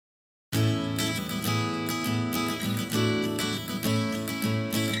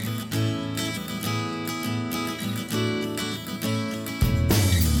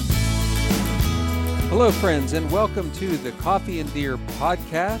Hello, friends, and welcome to the Coffee and Deer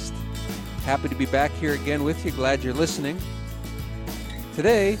podcast. Happy to be back here again with you. Glad you're listening.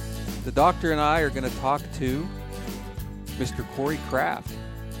 Today, the doctor and I are going to talk to Mr. Corey Kraft,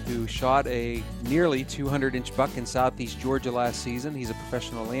 who shot a nearly 200-inch buck in Southeast Georgia last season. He's a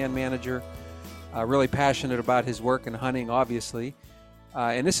professional land manager, really passionate about his work and hunting, obviously.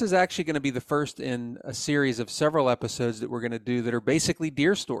 And this is actually going to be the first in a series of several episodes that we're going to do that are basically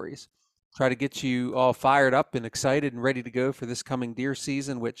deer stories. Try to get you all fired up and excited and ready to go for this coming deer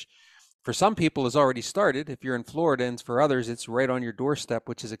season, which for some people has already started. If you're in Florida, and for others, it's right on your doorstep,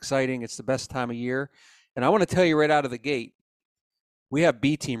 which is exciting. It's the best time of year. And I want to tell you right out of the gate, we have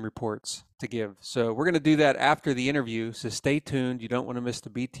B team reports to give. So we're going to do that after the interview. So stay tuned. You don't want to miss the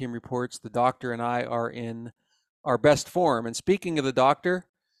B team reports. The doctor and I are in our best form. And speaking of the doctor,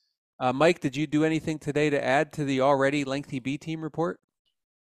 Mike, did you do anything today to add to the already lengthy B team report?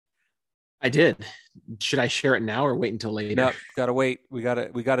 I did. Should I share it now or wait until later? No, gotta wait. We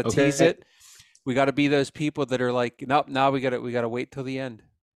gotta Okay. tease it. We gotta be those people that are like, nope, now we gotta wait till the end.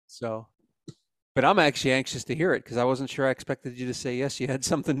 So, but I'm actually anxious to hear it because I wasn't sure I expected you to say yes, you had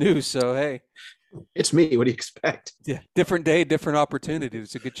something new. So hey, It's me. What do you expect? yeah, different day, different opportunity.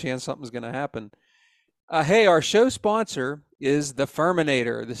 There's a good chance something's gonna happen. Hey, our show sponsor is the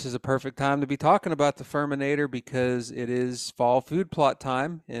Furminator. This is a perfect time to be talking about the Furminator because it is fall food plot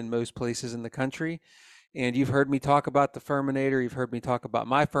time in most places in the country. And you've heard me talk about the Furminator. You've heard me talk about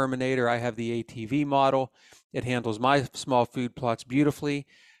my Furminator. I have the ATV model. It handles my small food plots beautifully.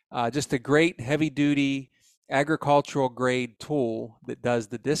 Just a great heavy-duty agricultural grade tool that does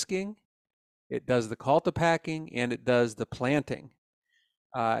the disking, it does the cultipacking, and it does the planting.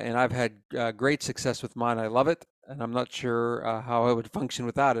 And I've had great success with mine. I love it, and I'm not sure how I would function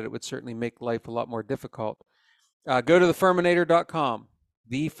without it. It would certainly make life a lot more difficult. Go to thefurminator.com,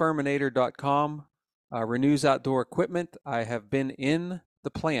 thefurminator.com. Renews Outdoor Equipment. I have been in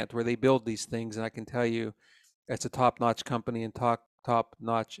the plant where they build these things, and I can tell you it's a top-notch company and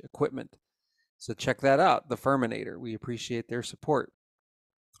top-notch equipment. So check that out, the Furminator. We appreciate their support.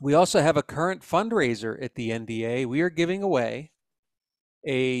 We also have a current fundraiser at the NDA. We are giving away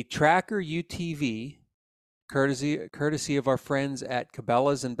a Tracker UTV, courtesy of our friends at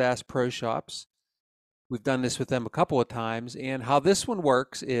Cabela's and Bass Pro Shops. We've done this with them a couple of times, and how this one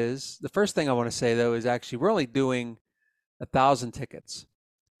works is, the first thing I want to say though is actually we're only doing 1,000 tickets.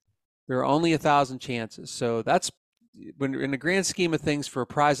 There are only 1,000 chances, so that's, when in the grand scheme of things, for a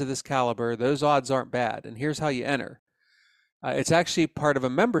prize of this caliber, those odds aren't bad. And here's how you enter. It's actually part of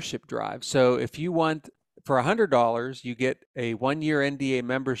a membership drive. So if you want, for $100, you get a 1-year NDA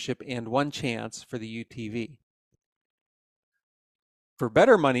membership and one chance for the UTV. For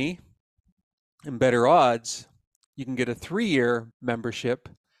better money and better odds, you can get a 3-year membership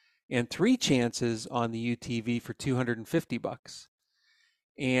and 3 chances on the UTV for $250.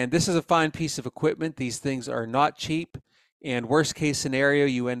 And this is a fine piece of equipment. These things are not cheap. And worst case scenario,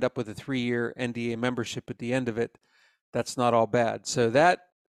 you end up with a 3-year NDA membership at the end of it. That's not all bad. So that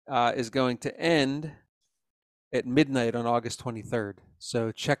is going to end at midnight on August 23rd.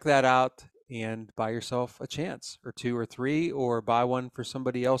 So check that out and buy yourself a chance, or 2 or 3, or buy one for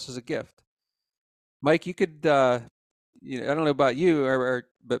somebody else as a gift. Mike, you could, I don't know about you,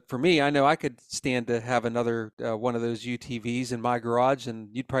 but for me, I know I could stand to have another one of those UTVs in my garage, and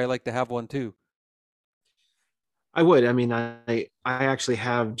you'd probably like to have one too. I would. I mean, I actually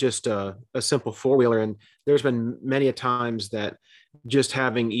have just a simple four-wheeler, and there's been many a times that just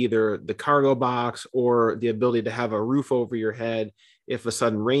having either the cargo box or the ability to have a roof over your head, if a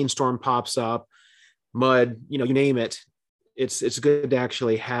sudden rainstorm pops up, mud, you name it, it's good to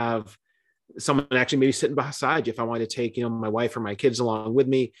actually have someone actually maybe sitting beside you. If I wanted to take, my wife or my kids along with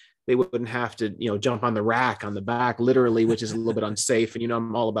me, they wouldn't have to, jump on the rack on the back, literally, which is a little bit unsafe. And,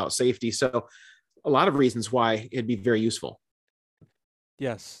 I'm all about safety. So a lot of reasons why it'd be very useful.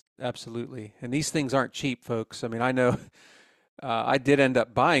 Yes, absolutely. And these things aren't cheap, folks. I mean, I know I did end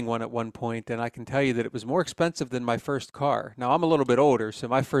up buying one at one point, and I can tell you that it was more expensive than my first car. Now, I'm a little bit older, so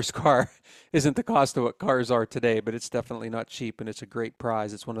my first car isn't the cost of what cars are today, but it's definitely not cheap, and it's a great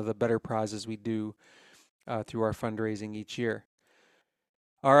prize. It's one of the better prizes we do through our fundraising each year.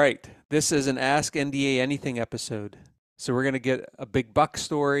 All right, this is an Ask NDA Anything episode. So we're going to get a big buck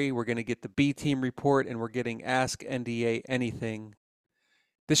story, we're going to get the B team report, and we're getting Ask NDA Anything.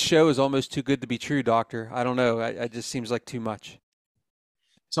 This show is almost too good to be true, Doctor. I don't know. It just seems like too much.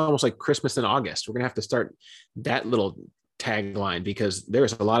 It's almost like Christmas in August. We're going to have to start that little tagline because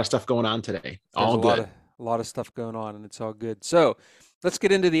there's a lot of stuff going on today. There's All good. a lot of stuff going on, and it's all good. So let's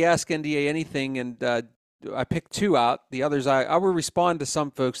get into the Ask NDA Anything. And I picked two out. The others, I will respond to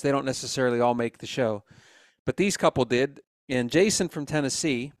some folks. They don't necessarily all make the show, but these couple did. And Jason from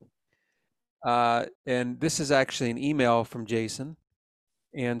Tennessee, and this is actually an email from Jason.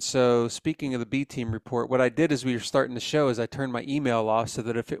 And so, speaking of the B team report, what I did as we were starting the show is I turned my email off so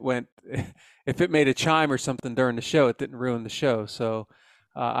that if it went, if it made a chime or something during the show, it didn't ruin the show. So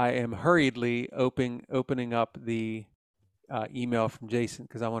I am hurriedly opening up the email from Jason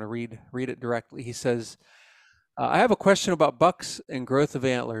because I want to read it directly. He says, I have a question about bucks and growth of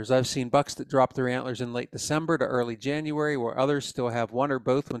antlers. I've seen bucks that drop their antlers in late December to early January, where others still have one or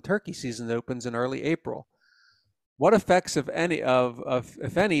both when turkey season opens in early April. What effects, if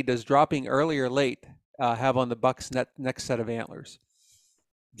any, does dropping early or late have on the buck's next set of antlers?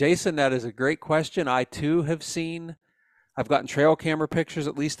 Jason, that is a great question. I too have seen, I've gotten trail camera pictures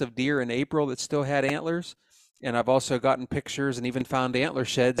at least of deer in April that still had antlers. And I've also gotten pictures and even found antler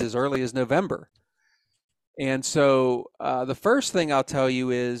sheds as early as November. And so the first thing I'll tell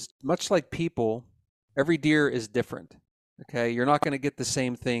you is, much like people, every deer is different. Okay, you're not going to get the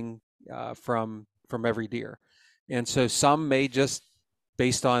same thing from every deer. And so some may just,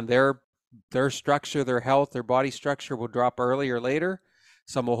 based on their structure, their health, their body structure, will drop early or later.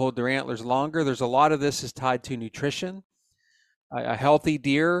 Some will hold their antlers longer. There's a lot of this is tied to nutrition. A healthy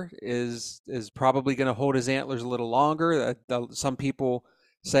deer is probably going to hold his antlers a little longer. Some people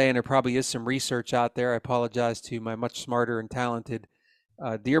say, and there probably is some research out there. I apologize to my much smarter and talented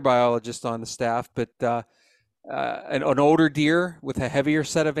deer biologist on the staff, but an older deer with a heavier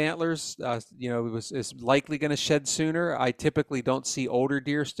set of antlers, is likely going to shed sooner. I typically don't see older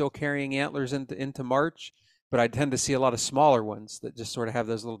deer still carrying antlers into March, but I tend to see a lot of smaller ones that just sort of have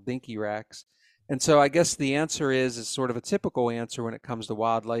those little dinky racks. And so I guess the answer is sort of a typical answer when it comes to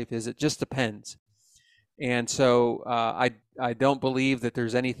wildlife, is it just depends. And so I don't believe that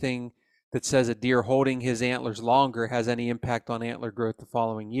there's anything that says a deer holding his antlers longer has any impact on antler growth the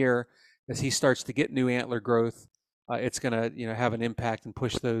following year. As he starts to get new antler growth, it's going to have an impact and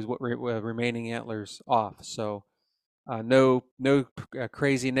push those remaining antlers off. So no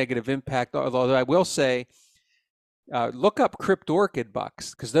crazy negative impact. Although I will say, look up cryptorchid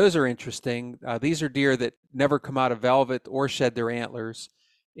bucks, because those are interesting. These are deer that never come out of velvet or shed their antlers.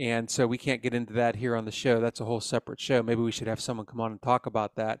 And so we can't get into that here on the show. That's a whole separate show. Maybe we should have someone come on and talk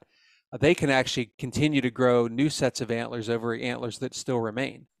about that. They can actually continue to grow new sets of antlers over antlers that still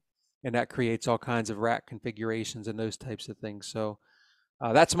remain. And that creates all kinds of rack configurations and those types of things. So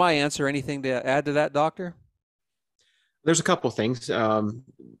that's my answer. Anything to add to that, Doctor? There's a couple things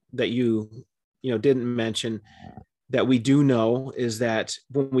that you didn't mention that we do know, is that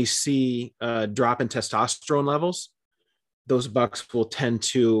when we see a drop in testosterone levels, those bucks will tend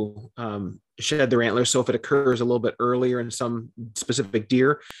to shed their antlers. So if it occurs a little bit earlier in some specific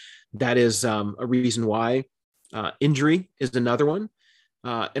deer, that is a reason why. Injury is another one.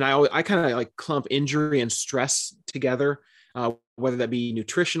 And I kind of like clump injury and stress together, whether that be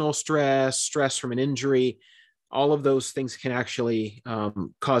nutritional stress from an injury. All of those things can actually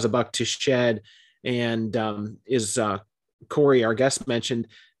cause a buck to shed. And Corey, our guest, mentioned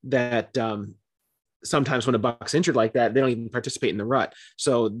that sometimes when a buck's injured like that, they don't even participate in the rut.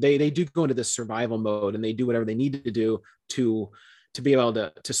 So they do go into this survival mode, and they do whatever they need to do to be able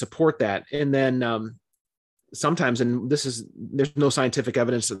to support that. And then sometimes, and there's no scientific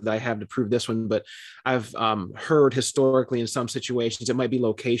evidence that I have to prove this one, but I've heard historically in some situations it might be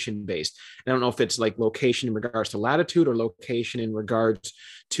location based. I don't know if it's like location in regards to latitude or location in regards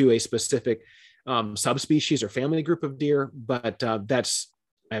to a specific subspecies or family group of deer, but I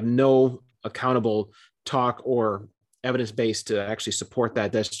have no accountable talk or evidence based to actually support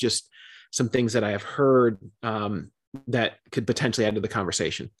that. That's just some things that I have heard that could potentially add to the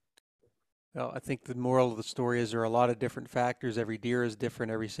conversation. Well, I think the moral of the story is there are a lot of different factors. Every deer is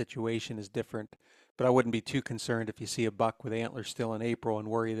different. Every situation is different. But I wouldn't be too concerned if you see a buck with antlers still in April and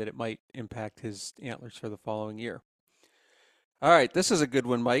worry that it might impact his antlers for the following year. All right, this is a good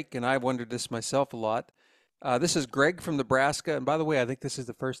one, Mike, and I wondered this myself a lot. This is Greg from Nebraska. And by the way, I think this is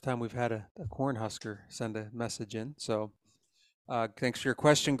the first time we've had a Cornhusker send a message in. So thanks for your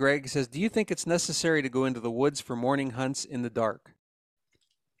question, Greg. He says, do you think it's necessary to go into the woods for morning hunts in the dark?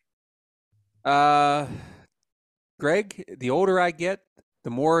 Greg, the older I get, the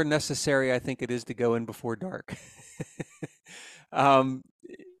more necessary I think it is to go in before dark. um,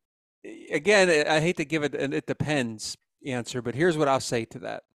 Again, I hate to give it an it depends answer, but here's what I'll say to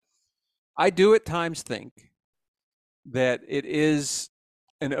that. I do at times think that it is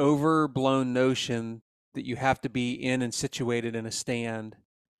an overblown notion that you have to be in and situated in a stand,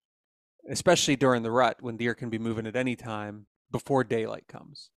 especially during the rut when deer can be moving at any time before daylight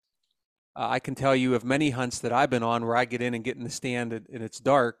comes. I can tell you of many hunts that I've been on where I get in and get in the stand and it's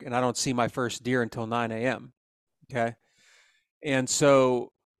dark and I don't see my first deer until 9 a.m. Okay. And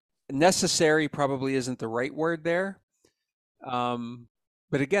so necessary probably isn't the right word there. Um,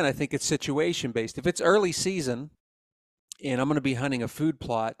 but again, I think it's situation based. If it's early season and I'm going to be hunting a food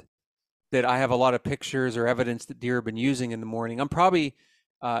plot that I have a lot of pictures or evidence that deer have been using in the morning, I'm probably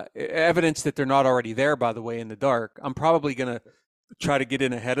evidence that they're not already there, by the way, in the dark. I'm probably going to try to get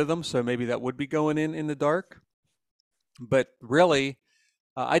in ahead of them. So maybe that would be going in the dark. But really,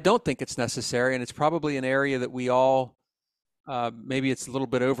 I don't think it's necessary. And it's probably an area that we all, maybe it's a little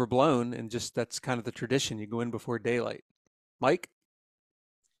bit overblown and just that's kind of the tradition. You go in before daylight. Mike?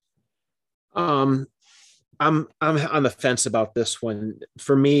 Um, I'm on the fence about this one.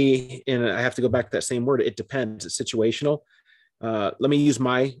 For me, and I have to go back to that same word. It depends. It's situational. Let me use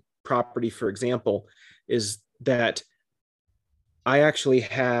my property for example. Is that I actually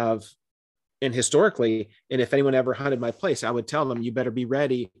have, and historically, and if anyone ever hunted my place, I would tell them you better be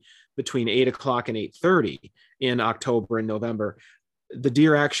ready between 8 o'clock and 8:30 in October and November. The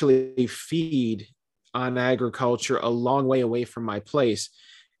deer actually feed on agriculture a long way away from my place,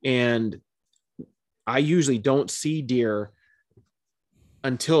 and I usually don't see deer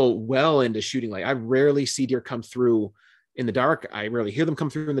until well into shooting light. I rarely see deer come through in the dark. I rarely hear them come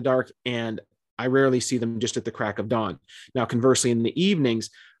through in the dark, and I rarely see them just at the crack of dawn. Now, conversely, in the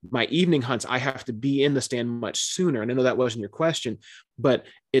evenings, my evening hunts, I have to be in the stand much sooner. And I know that wasn't your question, but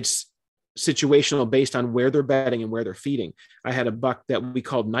it's situational based on where they're bedding and where they're feeding. I had a buck that we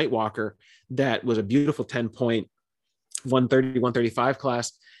called Nightwalker that was a beautiful 10-point 130, 135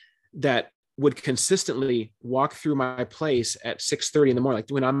 class that would consistently walk through my place at 6:30 in the morning. Like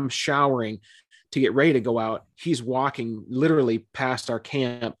when I'm showering to get ready to go out, he's walking literally past our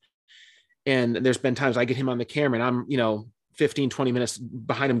camp. And there's been times I get him on the camera and I'm, 15, 20 minutes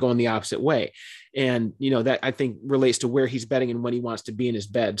behind him going the opposite way. And, that I think relates to where he's bedding and when he wants to be in his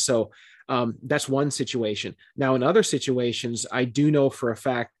bed. So that's one situation. Now, in other situations, I do know for a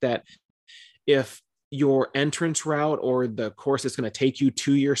fact that if your entrance route or the course that's going to take you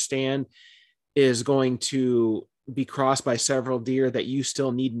to your stand is going to be crossed by several deer that you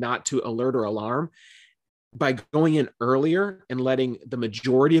still need not to alert or alarm, by going in earlier and letting the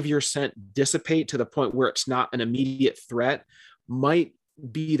majority of your scent dissipate to the point where it's not an immediate threat might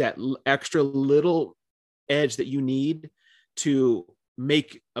be that extra little edge that you need to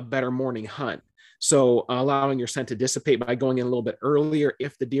make a better morning hunt. So allowing your scent to dissipate by going in a little bit earlier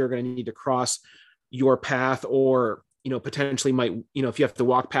if the deer are going to need to cross your path, or potentially might, if you have to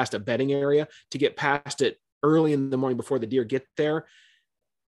walk past a bedding area, to get past it early in the morning before the deer get there,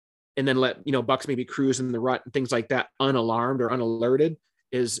 and then let bucks maybe cruise in the rut and things like that unalarmed or unalerted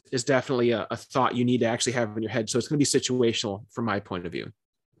is definitely a thought you need to actually have in your head. So it's going to be situational from my point of view.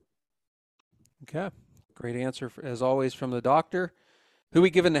 Okay. Great answer, as always, from the doctor. Who we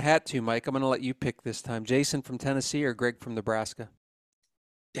giving the hat to, Mike? I'm going to let you pick this time. Jason from Tennessee or Greg from Nebraska?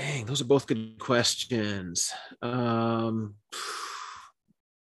 Dang, those are both good questions. I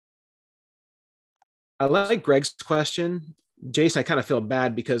like Greg's question. Jason, I kind of feel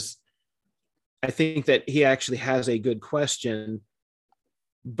bad because I think that he actually has a good question,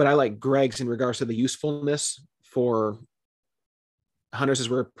 but I like Greg's in regards to the usefulness for hunters as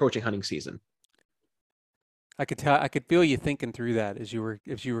we're approaching hunting season. I could tell, I could feel you thinking through that as you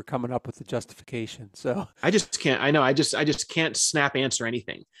were coming up with the justification. So I just can't. I know. I just can't snap answer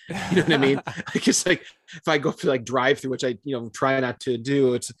anything. You know what I mean? Like it's like if I go through like drive through, which I try not to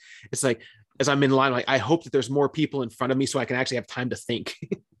do. It's like as I'm in line, like I hope that there's more people in front of me so I can actually have time to think.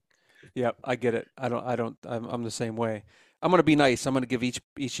 Yep, I get it. I'm the same way. I'm going to be nice. I'm going to give each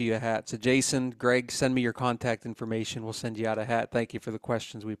of you a hat. So Jason, Greg, send me your contact information. We'll send you out a hat. Thank you for the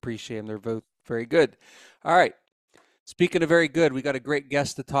questions. We appreciate them. They're both very good. All right. Speaking of very good, we got a great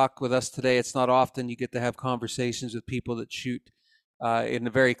guest to talk with us today. It's not often you get to have conversations with people that shoot in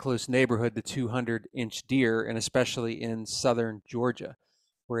a very close neighborhood, the 200-inch deer, and especially in southern Georgia,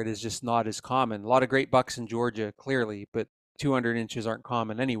 where it is just not as common. A lot of great bucks in Georgia, clearly, but 200 inches aren't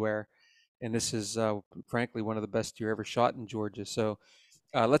common anywhere. And this is, frankly, one of the best deer ever shot in Georgia. So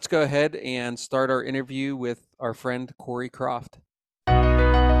let's go ahead and start our interview with our friend Corey Croft.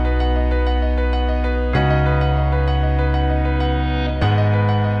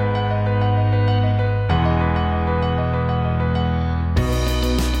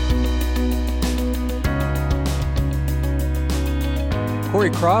 Corey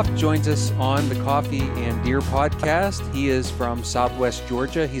Croft joins us on the Coffee and Deer podcast. He is from Southwest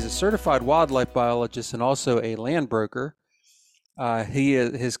Georgia. He's a certified wildlife biologist and also a land broker.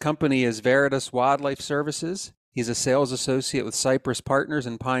 His company is Veritas Wildlife Services. He's a sales associate with Cypress Partners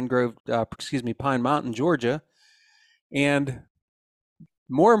in Pine Mountain, Georgia. And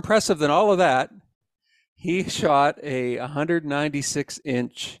more impressive than all of that, he shot a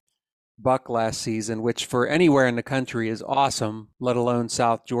 196-inch buck last season, which for anywhere in the country is awesome, let alone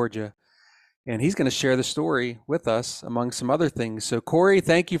South Georgia. And he's going to share the story with us among some other things. So Corey,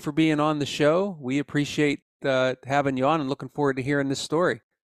 thank you for being on the show. We appreciate having you on and looking forward to hearing this story.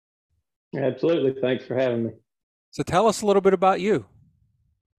 Absolutely. Thanks for having me. So tell us a little bit about you.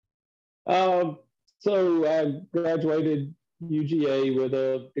 So I graduated UGA with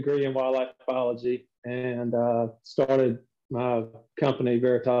a degree in wildlife biology and started my company,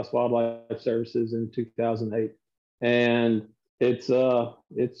 Veritas Wildlife Services, in 2008. And it's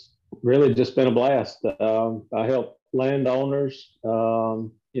really just been a blast. I help landowners,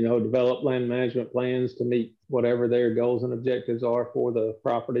 develop land management plans to meet whatever their goals and objectives are for the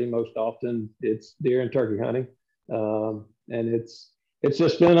property. Most often it's deer and turkey hunting. And it's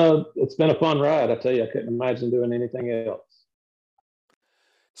just been a fun ride. I tell you, I couldn't imagine doing anything else.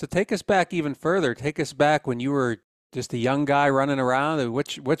 So take us back even further. Take us back when you were just a young guy running around.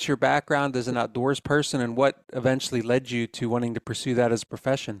 What's your background as an outdoors person, and what eventually led you to wanting to pursue that as a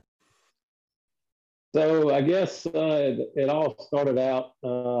profession? So I guess it all started out.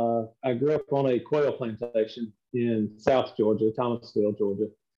 I grew up on a quail plantation in South Georgia, Thomasville, Georgia,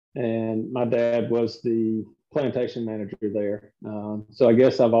 and my dad was the plantation manager there. So I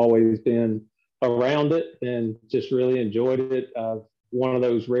guess I've always been around it and just really enjoyed it. I'm one of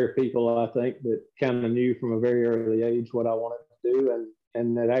those rare people, I think, that kind of knew from a very early age what I wanted to do,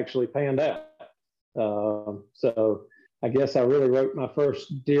 and it actually panned out. So I guess I really wrote my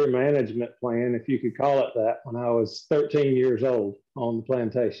first deer management plan, if you could call it that, when I was 13 years old on the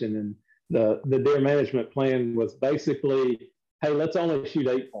plantation. And the deer management plan was basically, hey, let's only shoot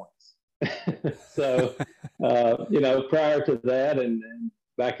 8 points. So, prior to that and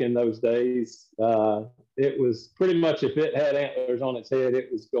back in those days, it was pretty much, if it had antlers on its head,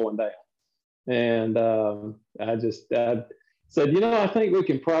 it was going down. And I said, I think we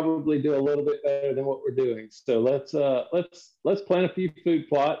can probably do a little bit better than what we're doing. So let's plant a few food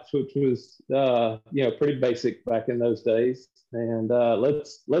plots, which was pretty basic back in those days. And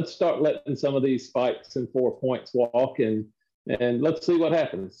let's start letting some of these spikes and 4 points walk, and let's see what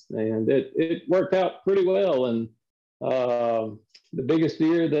happens. And it worked out pretty well. And the biggest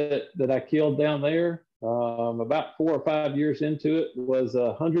deer that I killed down there, about 4 or 5 years into it, was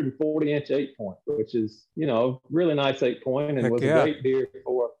a 140-inch 8-point, which is, really nice 8-point, and was a great deer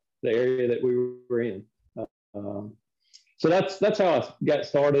for the area that we were in. So that's how I got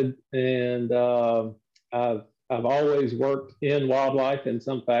started. And I've always worked in wildlife in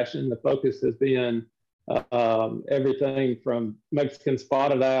some fashion. The focus has been everything from Mexican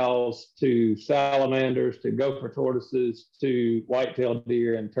spotted owls to salamanders to gopher tortoises to white-tailed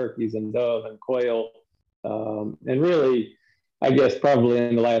deer and turkeys and dove and quail. And really, I guess probably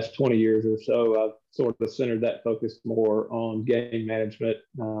in the last 20 years or so, I've sort of centered that focus more on game management,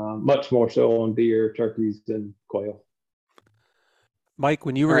 much more so on deer, turkeys, and quail. Mike,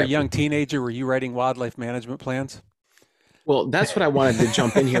 when you were a young teenager, were you writing wildlife management plans? Well, that's what I wanted to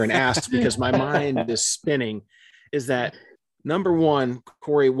jump in here and ask, because my mind is spinning. Is that, number one,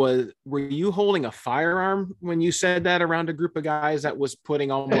 Corey, were you holding a firearm when you said that around a group of guys that was putting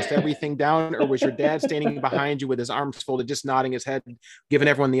almost everything down? Or was your dad standing behind you with his arms folded, just nodding his head, giving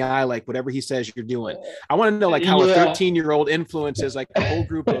everyone the eye, like whatever he says you're doing? I want to know how a 13-year-old influences like a whole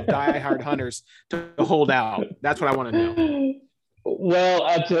group of diehard hunters to hold out. That's what I want to know. Well,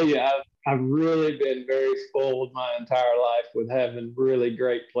 I'll tell you, I've really been very spoiled my entire life with having really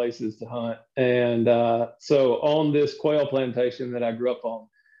great places to hunt. And so on this quail plantation that I grew up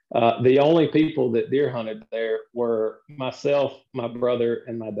on, the only people that deer hunted there were myself, my brother,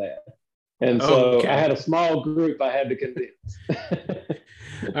 and my dad. And so I had a small group I had to convince.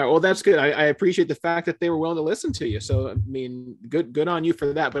 All right, well, that's good. I appreciate the fact that they were willing to listen to you. So, I mean, good on you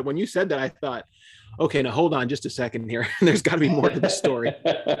for that. But when you said that, I thought, okay, now hold on just a second here. There's got to be more to the story.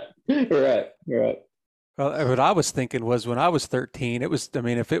 Right. Well, what I was thinking was, when I was 13,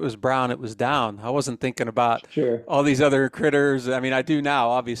 if it was brown, it was down. I wasn't thinking about all these other critters. I mean, I do now,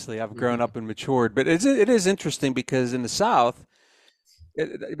 obviously. I've grown up and matured. But it is interesting, because in the South,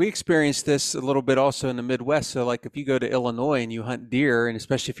 we experienced this a little bit also in the Midwest. So like if you go to Illinois and you hunt deer, and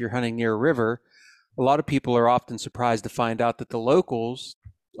especially if you're hunting near a river, a lot of people are often surprised to find out that the locals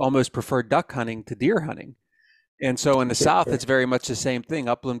almost prefer duck hunting to deer hunting. And so in the South, it's very much the same thing.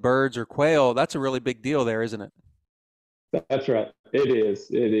 Upland birds or quail, that's a really big deal there, isn't it? That's right. It is.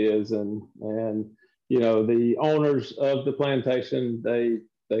 And the owners of the plantation, they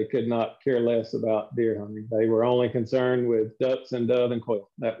They could not care less about deer hunting. They were only concerned with ducks and dove and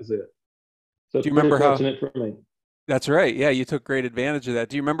quail. That was it. So Do it's you pretty remember how? fortunate for me. That's right. Yeah, you took great advantage of that.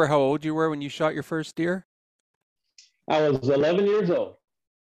 Do you remember how old you were when you shot your first deer? I was 11 years old.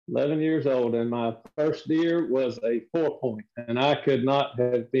 11 years old, and my first deer was a 4-point, and I could not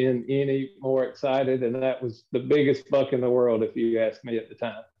have been any more excited. And that was the biggest buck in the world, if you ask me at the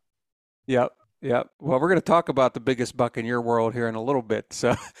time. Yep. Yep. Well, we're going to talk about the biggest buck in your world here in a little bit.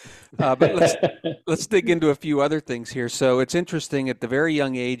 So, but let's dig into a few other things here. So it's interesting. At the very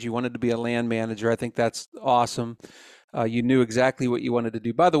young age, you wanted to be a land manager. I think that's awesome. You knew exactly what you wanted to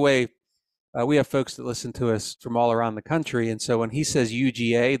do. By the way, we have folks that listen to us from all around the country. And so when he says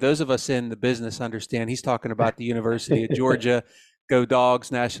UGA, those of us in the business understand he's talking about the University of Georgia, go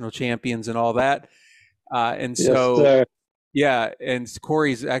Dogs, national champions and all that. And so, Yes, yeah, and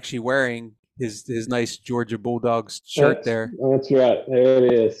Corey's actually wearing his nice Georgia Bulldogs shirt there. That's right. There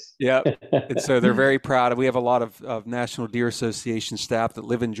it is. Yeah. And so they're very proud. We have a lot of National Deer Association staff that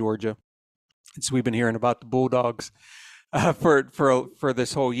live in Georgia. And so we've been hearing about the Bulldogs for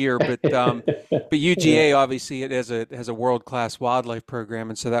this whole year, but UGA obviously it has a world-class wildlife program,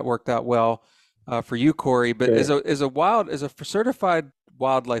 and so that worked out well for you, Corey. But Sure. as a certified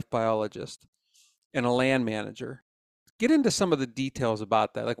wildlife biologist and a land manager, get into some of the details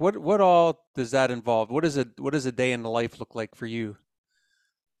about that. Like what all does that involve? What is a day in the life look like for you?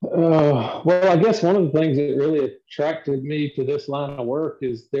 Well, I guess one of the things that really attracted me to this line of work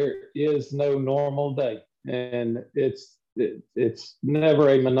is there is no normal day, and it's never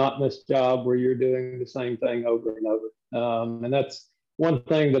a monotonous job where you're doing the same thing over and over. And that's one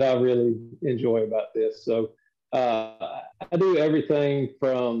thing that I really enjoy about this. So I do everything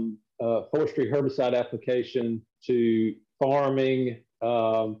from forestry herbicide application to farming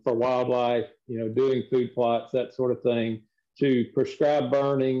for wildlife, doing food plots, that sort of thing, to prescribed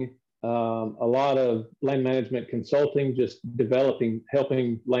burning, a lot of land management consulting, just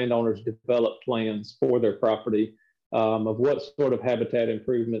helping landowners develop plans for their property, of what sort of habitat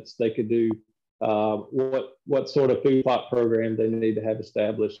improvements they could do, what sort of food plot program they need to have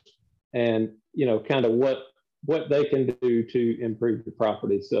established, and kind of what they can do to improve the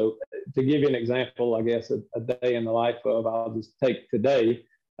property. So to give you an example, I guess a day in the life of, I'll just take today.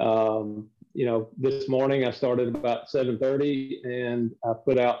 This morning I started about 7:30, and I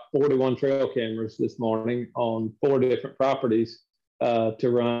put out 41 trail cameras this morning on 4 different properties to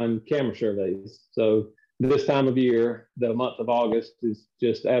run camera surveys. So this time of year, the month of August, is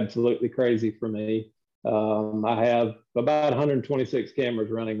just absolutely crazy for me. I have about 126 cameras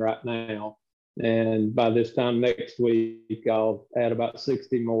running right now, and by this time next week, I'll add about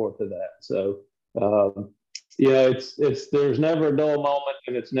 60 more to that. So it's there's never a dull moment,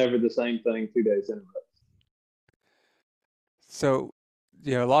 and it's never the same thing 2 days in a row. So,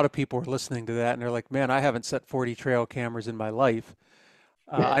 a lot of people are listening to that and they're like, man, I haven't set 40 trail cameras in my life.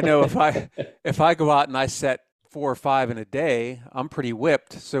 I know if I go out and I set 4 or 5 in a day, I'm pretty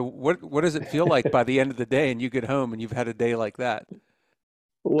whipped. So what does it feel like by the end of the day and you get home and you've had a day like that?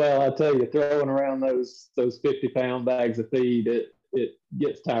 Well, I tell you, throwing around those 50-pound bags of feed, it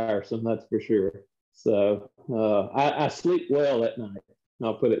gets tiresome, that's for sure. So I sleep well at night.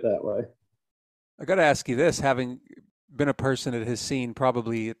 I'll put it that way. I got to ask you this, having been a person that has seen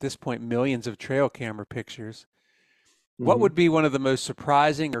probably at this point millions of trail camera pictures, what would be one of the most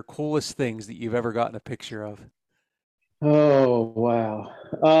surprising or coolest things that you've ever gotten a picture of? Oh, wow.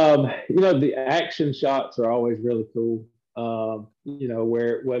 The action shots are always really cool.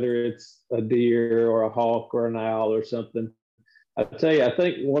 Whether it's a deer or a hawk or an owl or something. I tell you, I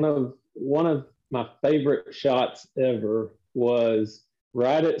think one of my favorite shots ever was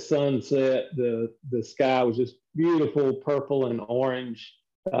right at sunset. The sky was just beautiful purple and orange,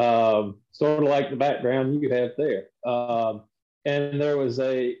 sort of like the background you have there. And there was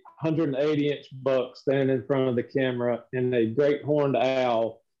a 180-inch buck standing in front of the camera, and a great horned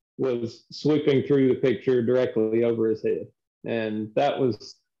owl was swooping through the picture directly over his head. And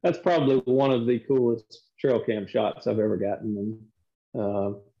that's probably one of the coolest trail cam shots I've ever gotten.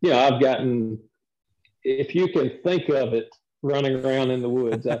 And I've gotten, if you can think of it, running around in the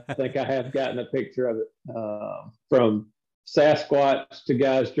woods, I think I have gotten a picture of it, from Sasquatch to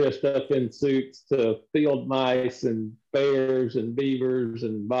guys dressed up in suits to field mice and bears and beavers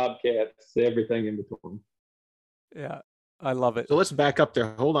and bobcats, everything in between. Yeah, I love it. So let's back up there.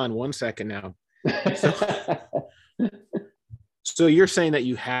 Hold on one second now. So you're saying that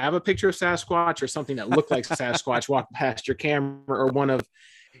you have a picture of Sasquatch or something that looked like Sasquatch walked past your camera, or one of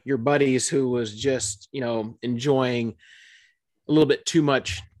your buddies who was just, enjoying a little bit too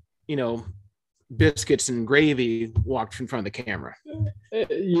much, biscuits and gravy walked in front of the camera.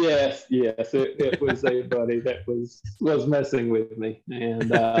 Yes, it was a buddy that was messing with me,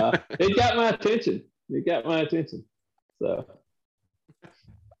 and it got my attention. So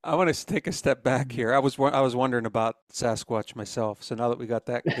I want to take a step back here. I was wondering about Sasquatch myself. So now that we got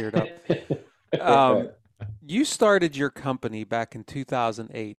that cleared up, right. you started your company back in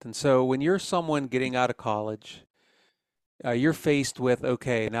 2008, and so when you're someone getting out of college, you're faced with,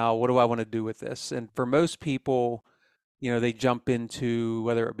 okay, now what do I want to do with this? And for most people, they jump into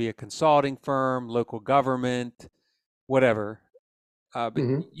whether it be a consulting firm, local government, whatever. But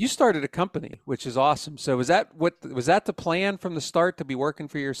Mhm. you started a company, which is awesome. So was that the plan from the start, to be working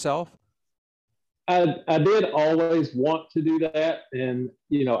for yourself? I did always want to do that, and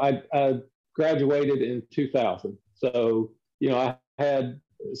I graduated in 2000, so I had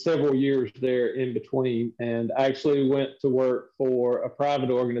several years there in between, and I actually went to work for a private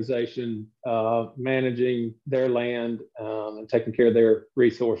organization managing their land and taking care of their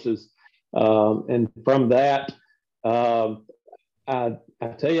resources, and from that. Um, I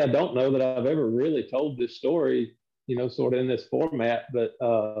tell you, I don't know that I've ever really told this story, sort of in this format, but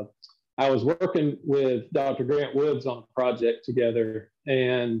I was working with Dr. Grant Woods on a project together,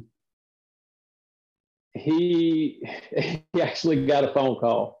 and he he actually got a phone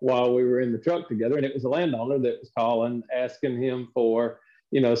call while we were in the truck together, and it was a landowner that was calling, asking him for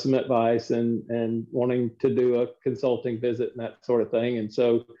some advice and wanting to do a consulting visit and that sort of thing. And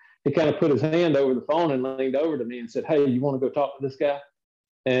so he kind of put his hand over the phone and leaned over to me and said, "Hey, you want to go talk to this guy?"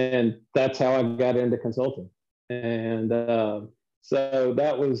 And that's how I got into consulting. And so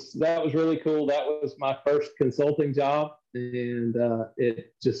that was really cool. That was my first consulting job, and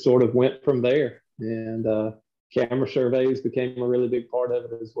it just sort of went from there. And camera surveys became a really big part of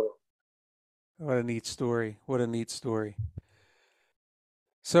it as well. What a neat story. What a neat story.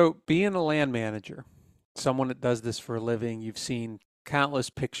 So, being a land manager, someone that does this for a living, you've seen countless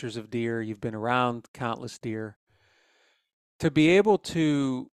pictures of deer, you've been around countless deer. To be able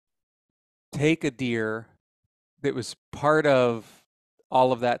to take a deer that was part of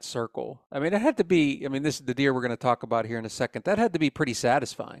all of that circle, I mean, it had to be, I mean, this is the deer we're going to talk about here in a second. That had to be pretty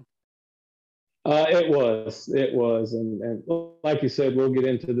satisfying. It was, and like you said, we'll get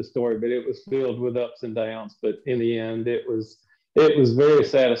into the story, but it was filled with ups and downs. But in the end, it was very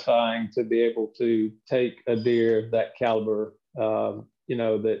satisfying to be able to take a deer of that caliber. That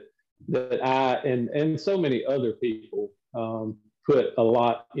I and so many other people put a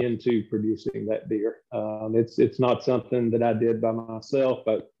lot into producing that deer. It's not something that I did by myself,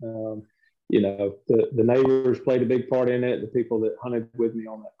 but the neighbors played a big part in it. The people that hunted with me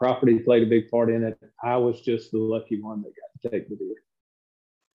on that property played a big part in it. I was just the lucky one that got to take the deer.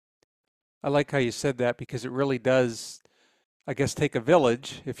 I like how you said that because it really does, I guess, take a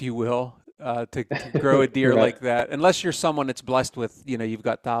village, if you will, to grow a deer Right. like that. Unless you're someone that's blessed with, you've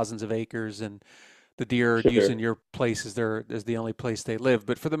got thousands of acres and the deer are using Sure. your place as the only place they live.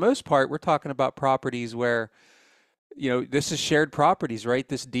 But for the most part, we're talking about properties where, this is shared properties, right?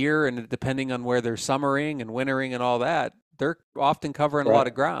 This deer, and depending on where they're summering and wintering and all that, they're often covering a lot Right.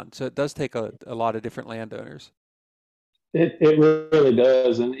 of ground. So it does take a lot of different landowners. It really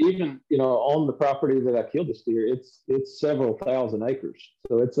does, and even on the property that I killed this deer, it's several thousand acres,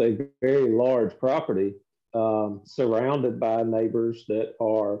 so it's a very large property, surrounded by neighbors that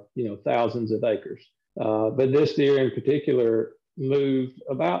are thousands of acres. But this deer in particular moved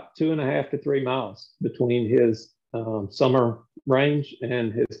about 2.5 to 3 miles between his summer range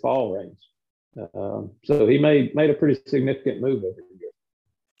and his fall range. So he made a pretty significant move every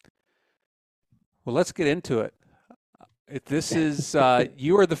Well, let's get into it. This is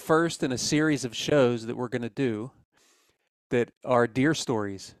you are the first in a series of shows that we're going to do that are deer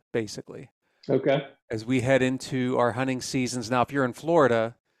stories, basically, year. Okay. as we head into our hunting seasons. Now, if you're in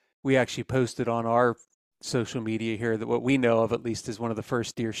Florida, we actually posted on our social media here that what we know of at least is one of the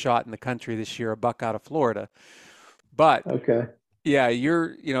first deer shot in the country this year, a buck out of Florida. But Okay. yeah,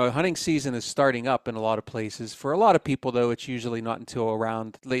 hunting season is starting up in a lot of places. For a lot of people, though, it's usually not until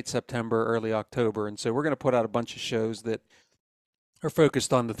around late September, early October. And so we're going to put out a bunch of shows that are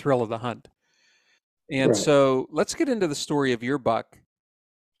focused on the thrill of the hunt. And Right. so let's get into the story of your buck.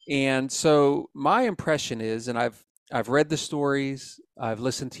 And so my impression is, and I've read the stories, I've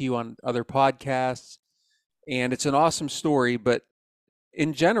listened to you on other podcasts, and it's an awesome story, but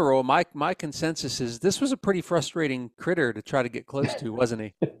in general, my consensus is this was a pretty frustrating critter to try to get close to, wasn't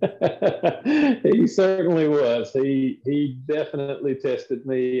he? He certainly was. He definitely tested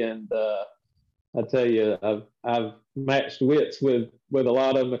me, and I tell you, I've matched wits with a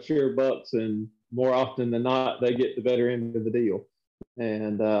lot of mature bucks, and more often than not, they get the better end of the deal.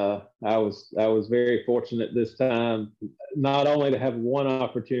 And I was very fortunate this time, not only to have one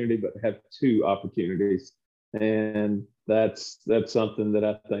opportunity, but to have two opportunities, and that's something that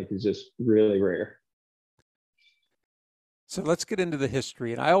I think is just really rare. So let's get into the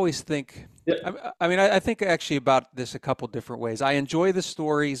history. And I always think, Yep. I think actually about this a couple different ways. I enjoy the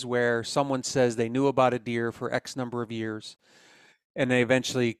stories where someone says they knew about a deer for X number of years and they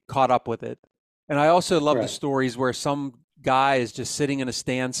eventually caught up with it. And I also love the Right. stories where some guy is just sitting in a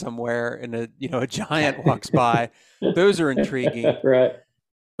stand somewhere and a giant walks by. Those are intriguing. Right.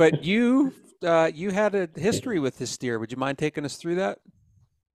 But you had a history with this deer. Would you mind taking us through that?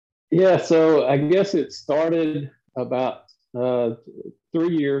 Yeah. So I guess it started about 3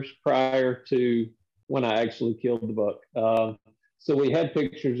 years prior to when I actually killed the buck. So we had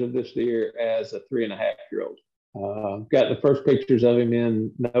pictures of this deer as a 3.5-year-old. Got the first pictures of him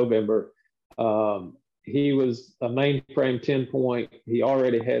in November. He was a mainframe 10 point. He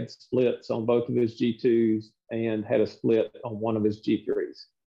already had splits on both of his G2s and had a split on one of his G3s.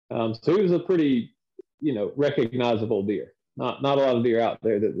 So he was a pretty, recognizable deer. Not a lot of deer out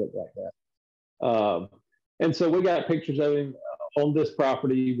there that look like that. And so we got pictures of him on this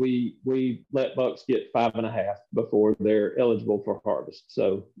property. We let bucks get 5.5 before they're eligible for harvest.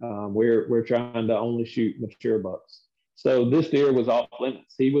 So we're trying to only shoot mature bucks. So this deer was off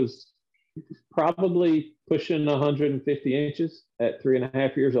limits. He was probably pushing 150 inches at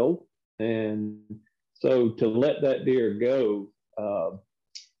 3.5 years old, and so to let that deer go,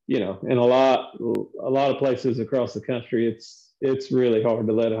 in a lot of places across the country, it's really hard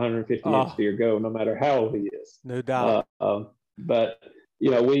to let a 150-inch deer go, no matter how old he is. No doubt. But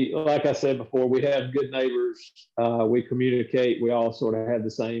we, like I said before, we have good neighbors. We communicate. We all sort of had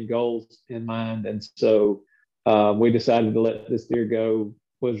the same goals in mind, and so we decided to let this deer go.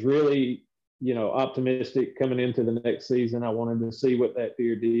 Was really, optimistic coming into the next season. I wanted to see what that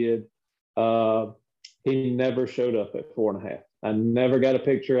deer did. He never showed up at 4.5. I never got a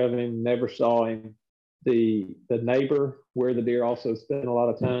picture of him. Never saw him. The neighbor where the deer also spent a lot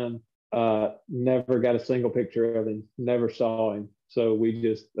of time, never got a single picture of him. Never saw him. So we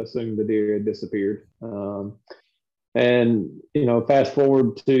just assumed the deer had disappeared. And fast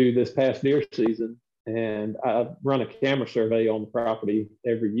forward to this past deer season, and I run a camera survey on the property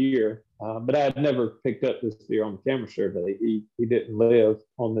every year, but I had never picked up this deer on the camera survey. He didn't live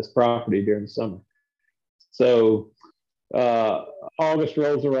on this property during the summer. So August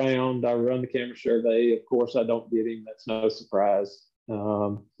rolls around, I run the camera survey. Of course, I don't get him. That's no surprise.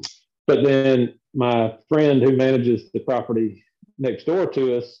 But then my friend who manages the property next door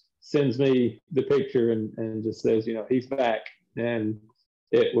to us sends me the picture and just says, he's back. And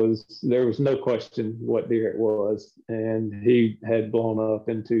there was no question what deer it was. And he had blown up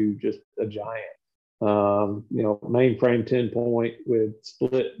into just a giant, mainframe 10 point with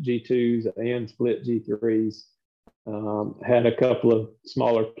split G2s and split G3s. Had a couple of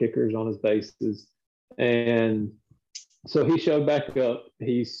smaller kickers on his bases. And so he showed back up.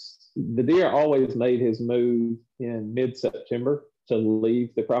 The deer always made his move in mid-September to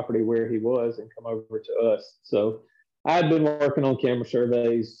leave the property where he was and come over to us. So I'd been working on camera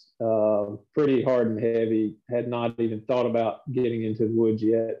surveys pretty hard and heavy, had not even thought about getting into the woods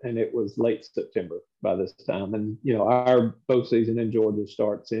yet. And it was late September by this time. And, our bow season in Georgia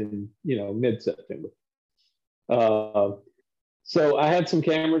starts in, mid-September. So I had some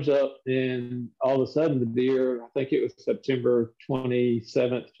cameras up, and all of a sudden the deer, I think it was September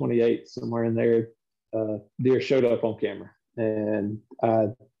 27th, 28th, somewhere in there, deer showed up on camera. And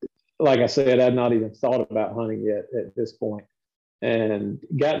like I said, I'd not even thought about hunting yet at this point, and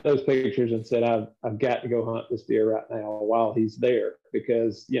got those pictures and said, I've got to go hunt this deer right now while he's there,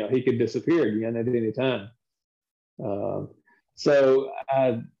 because, he could disappear again at any time. So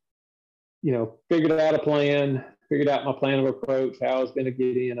I, figured out my plan of approach, how I was going to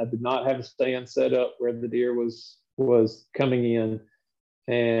get in. I did not have a stand set up where the deer was coming in,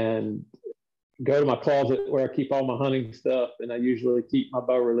 and go to my closet where I keep all my hunting stuff. And I usually keep my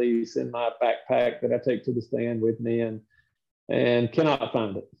bow release in my backpack that I take to the stand with me, and cannot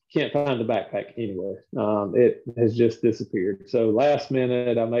find it. Can't find the backpack anywhere. It has just disappeared. So last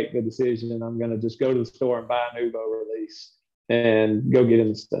minute, I make the decision, and I'm going to just go to the store and buy a new bow release and go get in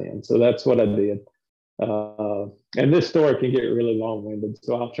the stand. So that's what I did. And this story can get really long-winded,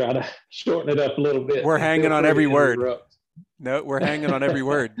 so I'll try to shorten it up a little bit. We're hanging on every word. No, we're hanging on every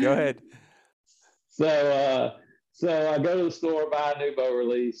word. Go ahead. So I go to the store, buy a new bow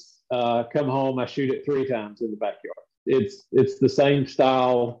release, come home, I shoot it 3 times in the backyard. It's the same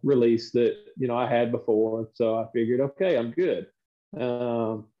style release that I had before, so I figured, okay, I'm good.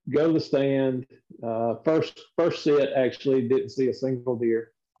 go to the stand. First sit, actually didn't see a single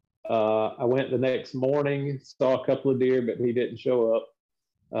deer. I went the next morning, saw a couple of deer, but he didn't show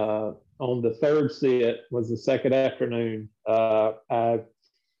up. On the third sit was the second afternoon. I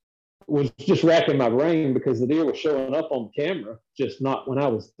was just racking my brain because the deer was showing up on camera, just not when I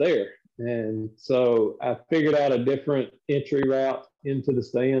was there. And so I figured out a different entry route into the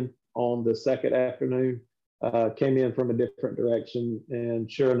stand on the second afternoon. Came in from a different direction,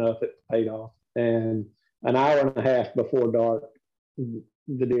 and sure enough, it paid off. And an hour and a half before dark,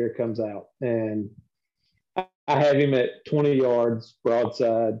 the deer comes out, and I have him at 20 yards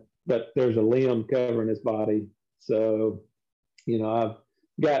broadside, but there's a limb covering his body. So, I've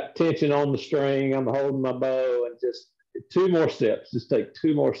got tension on the string. I'm holding my bow, and just two more steps, just take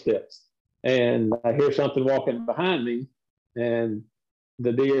two more steps. And I hear something walking behind me, and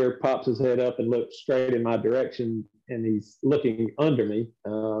the deer pops his head up and looks straight in my direction, and he's looking under me.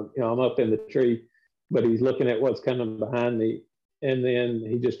 I'm up in the tree, but he's looking at what's coming behind me. And then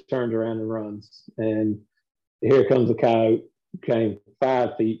he just turns around and runs. And here comes a coyote, came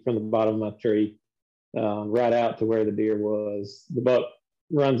 5 feet from the bottom of my tree, right out to where the deer was. The buck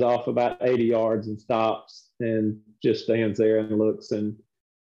runs off about 80 yards and stops and just stands there and looks. And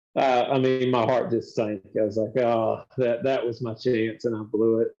my heart just sank. I was like, oh, that was my chance, and I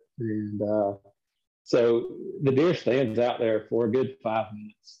blew it. And so the deer stands out there for a good 5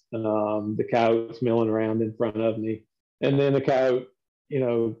 minutes. The coyote's milling around in front of me. And then the coyote,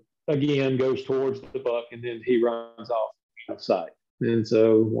 again goes towards the buck, and then he runs off out of sight. And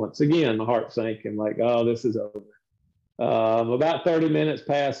so once again, my heart sank. I'm like, oh, this is over. About 30 minutes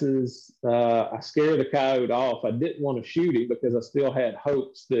passes. I scare the coyote off. I didn't want to shoot him because I still had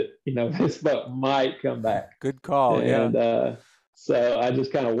hopes that, this buck might come back. Good call. And yeah. So I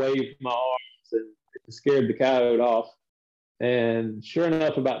just kind of waved my arms and scared the coyote off. And sure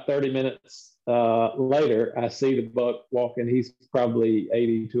enough, about 30 minutes later, I see the buck walking. He's probably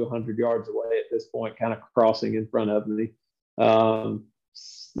 80 to 100 yards away at this point, kind of crossing in front of me. And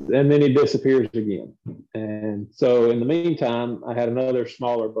then he disappears again. And so in the meantime, I had another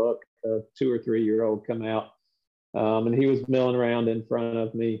smaller buck, a 2 or 3 year old, come out, and he was milling around in front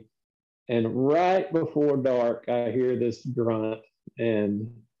of me. And right before dark, I hear this grunt,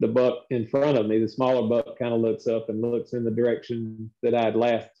 and the buck in front of me, the smaller buck, kind of looks up and looks in the direction that I'd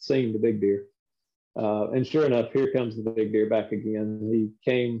last seen the big deer. And sure enough, here comes the big deer back again. He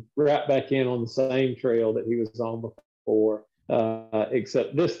came right back in on the same trail that he was on before.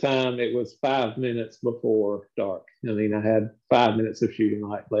 Except this time it was 5 minutes before dark. I had 5 minutes of shooting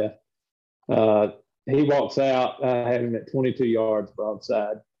light left. He walks out. I have him at 22 yards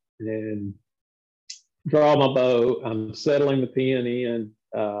broadside, and draw my bow. I'm settling the pin in.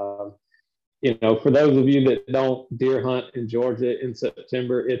 For those of you that don't deer hunt in Georgia in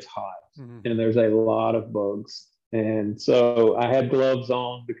September, it's hot, and there's a lot of bugs. And so I had gloves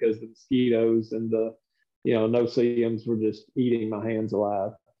on because the mosquitoes and the no-see-ums were just eating my hands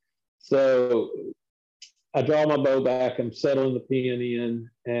alive. So I draw my bow back, I'm settling the pin in,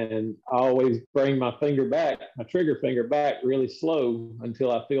 and I always bring my trigger finger back really slow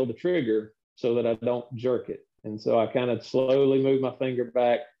until I feel the trigger so that I don't jerk it. And so I kind of slowly move my finger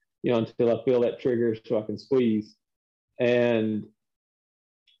back, until I feel that trigger so I can squeeze. And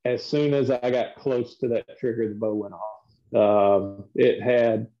as soon as I got close to that trigger, the bow went off. It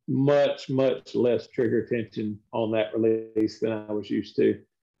had much, much less trigger tension on that release than I was used to.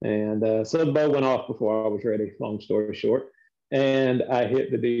 And so the bow went off before I was ready, long story short. And I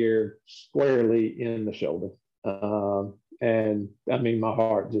hit the deer squarely in the shoulder. And my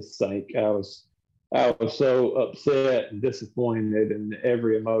heart just sank. I was so upset and disappointed, and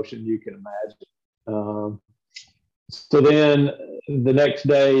every emotion you can imagine. So then the next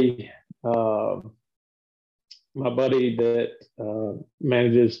day, my buddy that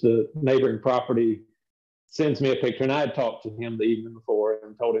manages the neighboring property sends me a picture, and I had talked to him the evening before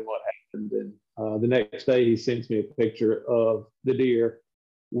and told him what happened. And the next day, he sends me a picture of the deer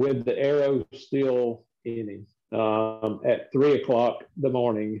with the arrow still in him at 3 o'clock the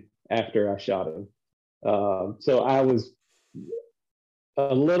morning after I shot him. So I was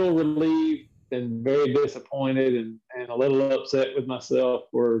a little relieved and very disappointed and a little upset with myself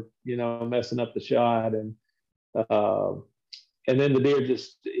for, messing up the shot. And then the deer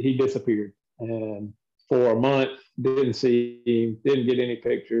he disappeared. And for a month, didn't see him, didn't get any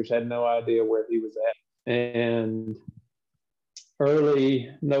pictures, had no idea where he was at. And early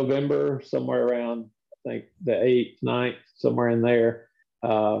November, somewhere around, I think the 8th, 9th, somewhere in there,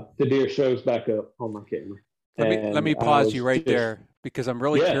 the deer shows back up on my camera. Let me pause you right there because I'm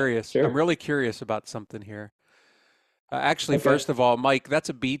really curious. Sure. I'm really curious about something here. Actually, Okay. first of all, Mike, that's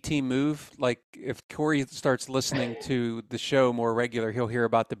a B team move. Like if Corey starts listening to the show more regular, he'll hear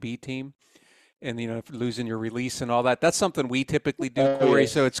about the B team and losing your release and all that. That's something we typically do, Oh, Corey.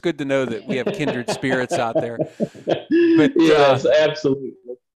 So yes. it's good to know that we have kindred spirits out there. But Yes, absolutely.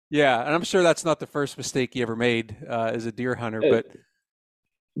 yeah, and I'm sure that's not the first mistake you ever made as a deer hunter. Uh, But uh,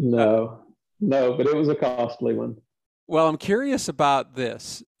 no, no, but it was a costly one. well, I'm curious about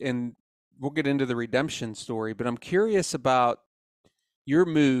this, and we'll get into the redemption story. But I'm curious about your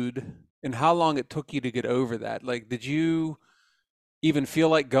mood and how long it took you to get over that. Like, did you even feel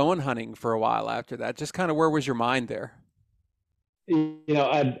like going hunting for a while after that? Just kind of where was your mind there?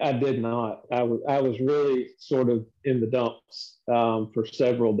 I did not. I was really sort of in the dumps for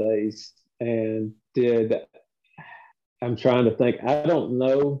several days, and did. I'm trying to think. I don't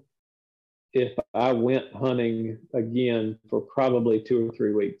know if I went hunting again for probably 2 or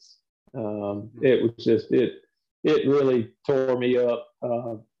 3 weeks. It was just it. It really tore me up.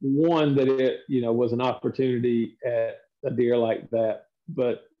 One that it was an opportunity at a deer like that,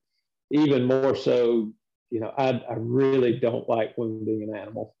 but even more so, I really don't like wounding an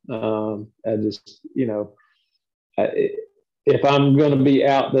animal. I just, I, if I'm going to be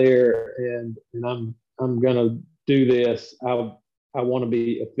out there and I'm going to do this, I want to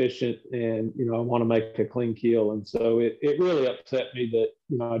be efficient, and I want to make a clean kill. And so it really upset me that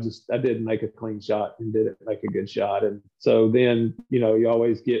I didn't make a clean shot and didn't make a good shot. And so then you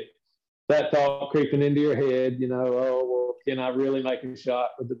always get that thought creeping into your head, oh, well, can I really make a shot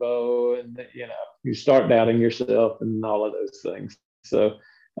with the bow? And, you start doubting yourself and all of those things. So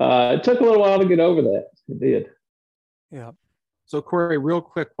it took a little while to get over that. It did. Yeah. So Corey, real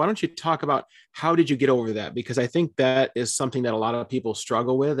quick, why don't you talk about how did you get over that? Because I think that is something that a lot of people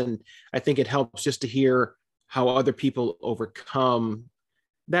struggle with. And I think it helps just to hear how other people overcome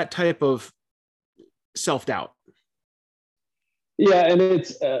that type of self-doubt. Yeah, and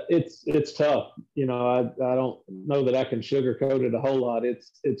it's tough. I don't know that I can sugarcoat it a whole lot.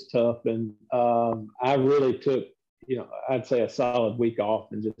 It's tough, and I really took I'd say a solid week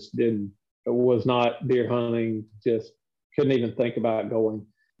off and just didn't was not deer hunting. Just couldn't even think about going.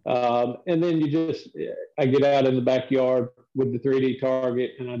 And then I get out in the backyard with the 3D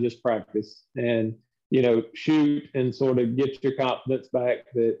target and I just practice and shoot and sort of get your confidence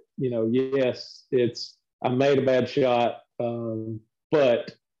back that yes, I made a bad shot.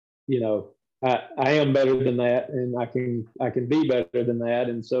 But I am better than that, and I can be better than that.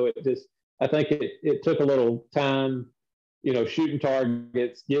 And so I think it took a little time, shooting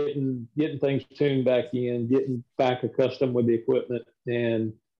targets, getting things tuned back in, getting back accustomed with the equipment,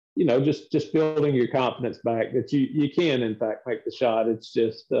 and just building your confidence back that you can in fact make the shot. It's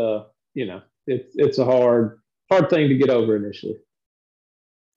just it's a hard thing to get over initially.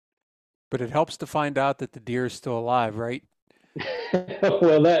 But it helps to find out that the deer is still alive, right?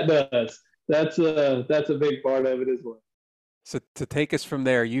 Well, that does. That's a big part of it as well. So to take us from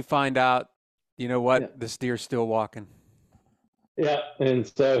there, you find out, you know what, Yeah. this deer's still walking. Yeah, and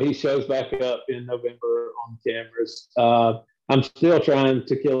so he shows back up in November on cameras. I'm still trying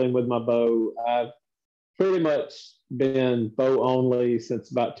to kill him with my bow. I've pretty much been bow only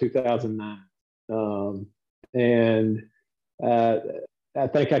since about 2009, and I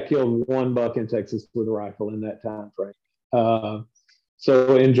think I killed one buck in Texas with a rifle in that time frame.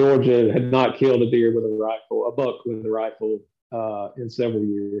 So in Georgia, had not killed a deer with a buck with a rifle in several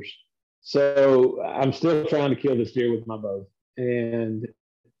years. So I'm still trying to kill this deer with my bow. And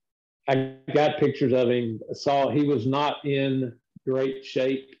I got pictures of him. He was not in great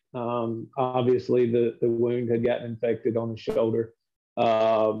shape. Obviously, the wound had gotten infected on his shoulder.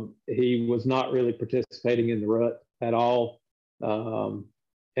 He was not really participating in the rut at all.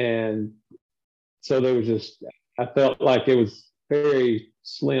 And so I felt like it was very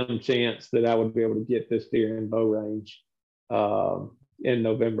slim chance that I would be able to get this deer in bow range in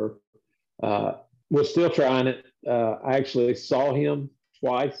November. We're still trying it. I actually saw him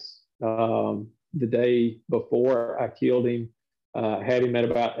twice. The day before I killed him, had him at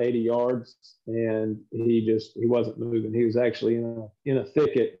about 80 yards, and he wasn't moving. He was actually in a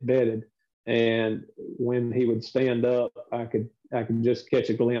thicket bedded, and when he would stand up, I could just catch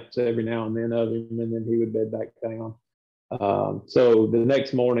a glimpse every now and then of him, and then he would bed back down. So the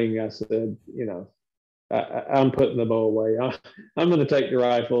next morning, I said, I'm putting the bow away. I'm going to take the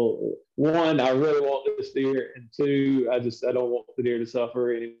rifle. One, I really want this deer, and two, I don't want the deer to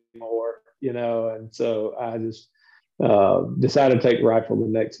suffer anymore, And so I just decided to take the rifle the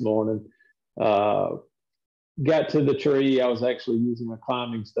next morning. Got to the tree. I was actually using a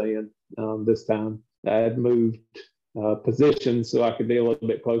climbing stand this time. I had moved positions so I could be a little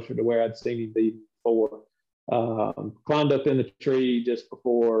bit closer to where I'd seen him be before. Climbed up in the tree just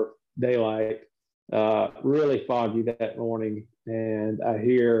before daylight, really foggy that morning, and I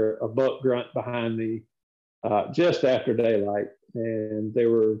hear a buck grunt behind me just after daylight, and there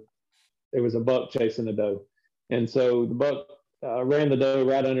was a buck chasing a doe, and so the buck ran the doe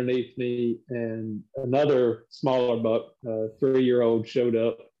right underneath me, and another smaller buck, 3-year-old, showed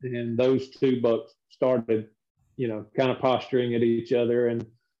up, and those two bucks started, kind of posturing at each other, and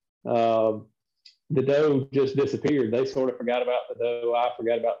uh, the doe just disappeared. They sort of forgot about the doe. I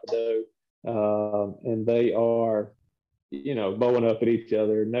forgot about the doe, and they are, bowing up at each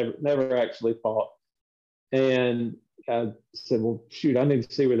other. Never actually fought. And I said, well, shoot, I need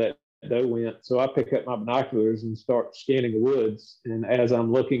to see where that doe went. So I pick up my binoculars and start scanning the woods. And as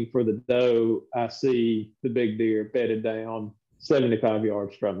I'm looking for the doe, I see the big deer bedded down 75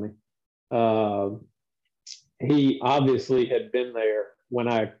 yards from me. Uh, he obviously had been there when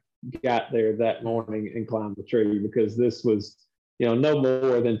I got there that morning and climbed the tree, because this was, no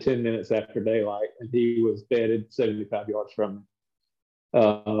more than 10 minutes after daylight, and he was bedded 75 yards from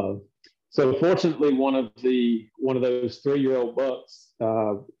me. So fortunately, one of those 3-year-old bucks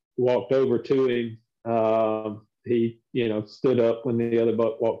walked over to him. He, stood up when the other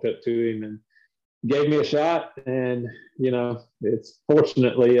buck walked up to him and gave me a shot. And, it's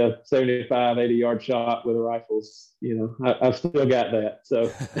fortunately a 75, 80-yard shot with a rifle. I've still got that.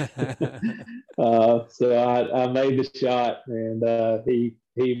 So, so I made the shot, and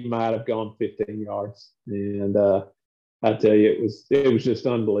he might have gone 15 yards. And I tell you, it was just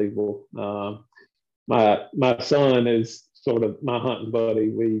unbelievable. My son is sort of my hunting buddy.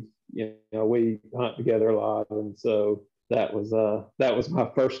 We hunt together a lot, and so that was my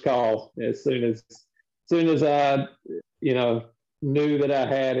first call. As soon as I knew that I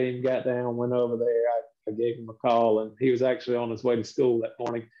had him, got down, went over there, I gave him a call, and he was actually on his way to school that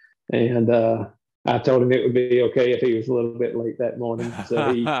morning, and I told him it would be okay if he was a little bit late that morning.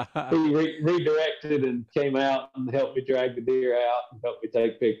 So he redirected and came out and helped me drag the deer out and helped me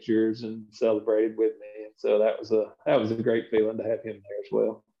take pictures and celebrated with me. And so that was a great feeling to have him there as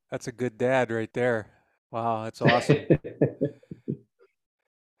well. That's a good dad right there. Wow, that's awesome.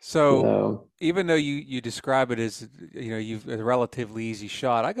 So even though you describe it as, you've a relatively easy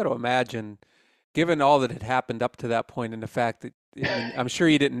shot, I got to imagine, given all that had happened up to that point and the fact that, I'm sure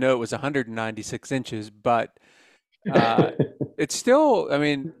you didn't know it was 196 inches, but it's still,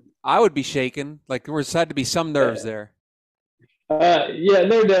 I would be shaken. Like there had to be some nerves there. Yeah,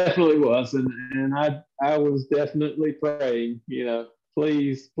 there definitely was. And I was definitely praying,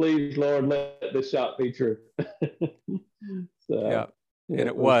 please, Lord, let this shot be true. So, yeah. And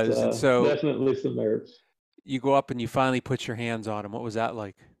it was. And so definitely some nerves. You go up and you finally put your hands on him. What was that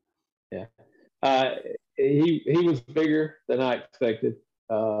like? Yeah. He was bigger than I expected.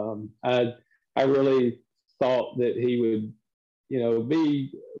 I really thought that he would,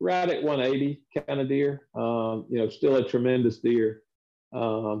 be right at 180 kind of deer. Still a tremendous deer.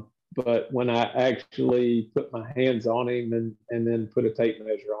 But when I actually put my hands on him and then put a tape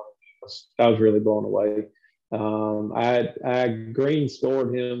measure on him, I was really blown away. I green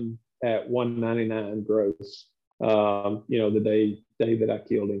scored him at 199 gross. The day that I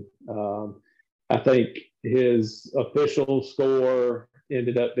killed him. I think his official score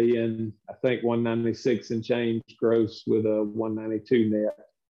ended up being, 196 and change gross with a 192 net,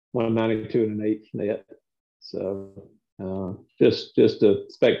 192 and an eighth net. So just a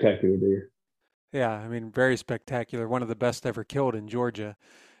spectacular deer. Yeah, very spectacular. One of the best ever killed in Georgia,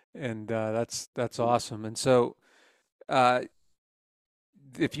 and that's awesome. And so,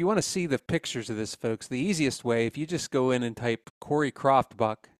 if you want to see the pictures of this, folks, the easiest way, if you just go in and type Corey Croft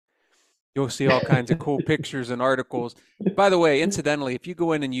buck, you'll see all kinds of cool pictures and articles. By the way, incidentally, if you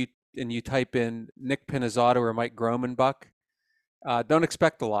go in and you type in Nick Pinizzotto or Mike Groman buck, don't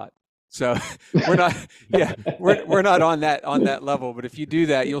expect a lot. So we're not on that level. But if you do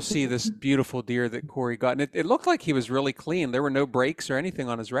that, you'll see this beautiful deer that Corey got, and it looked like he was really clean. There were no breaks or anything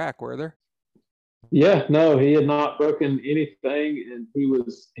on his rack, were there? Yeah, no, he had not broken anything, and he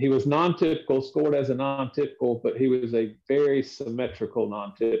was non-typical, scored as a non-typical, but he was a very symmetrical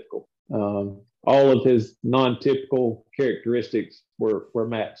non-typical. All of his non-typical characteristics were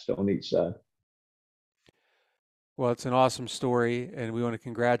matched on each side. Well, it's an awesome story, and we want to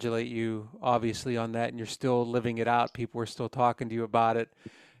congratulate you, obviously, on that. And you're still living it out. People are still talking to you about it,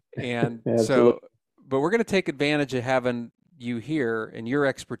 and so. But we're going to take advantage of having you here and your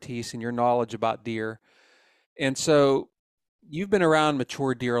expertise and your knowledge about deer. And so, you've been around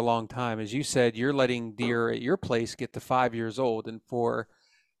mature deer a long time. As you said, you're letting deer at your place get to 5 years old, and for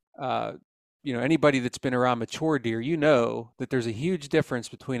anybody that's been around mature deer, that there's a huge difference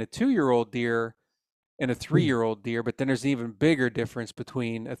between a 2-year-old deer and a 3-year-old deer, but then there's an even bigger difference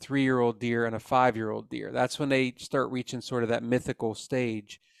between a 3-year-old deer and a 5-year-old deer. That's when they start reaching sort of that mythical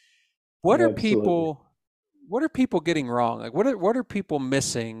stage. What are Absolutely. people getting wrong? Like what are people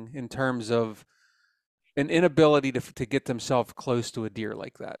missing in terms of an inability to get themselves close to a deer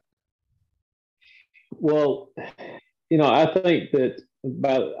like that? Well, I think that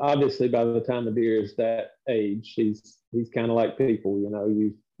obviously by the time the deer is that age, he's kind of like people.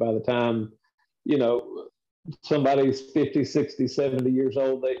 You by the time you know somebody's 50, 60, 70 years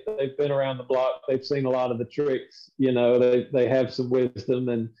old, they've been around the block, they've seen a lot of the tricks. They have some wisdom,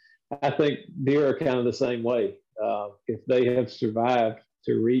 and I think deer are kind of the same way. If they have survived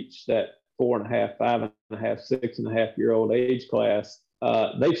to reach that 4.5, 5.5, 6.5 year old age class,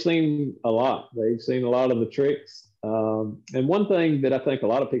 they've seen a lot. They've seen a lot of the tricks. And one thing that I think a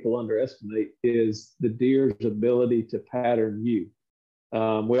lot of people underestimate is the deer's ability to pattern you.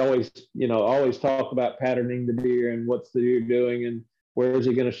 We always talk about patterning the deer and what's the deer doing and where is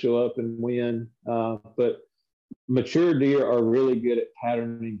he going to show up and when. But mature deer are really good at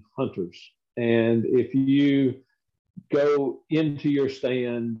patterning hunters. And if you go into your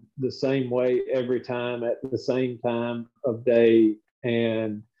stand the same way every time at the same time of day,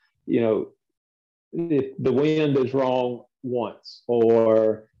 and if the wind is wrong once,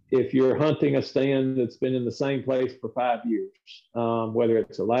 or if you're hunting a stand that's been in the same place for 5 years, whether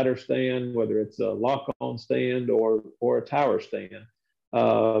it's a ladder stand, whether it's a lock-on stand, or a tower stand,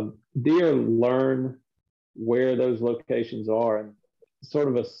 deer learn where those locations are. And sort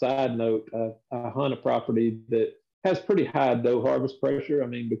of a side note, I hunt a property that has pretty high doe harvest pressure. I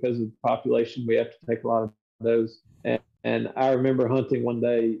mean, because of the population, we have to take a lot of does. And I remember hunting one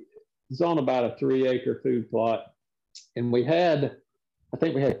day. It's on about a 3-acre food plot, and I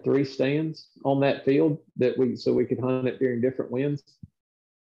think we had 3 stands on that field so we could hunt it during different winds.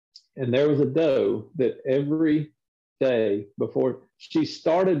 And there was a doe that every day before she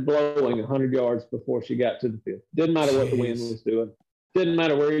started blowing 100 yards before she got to the field. Didn't matter what the wind was doing. Didn't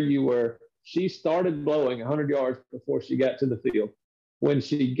matter where you were. She started blowing 100 yards before she got to the field. When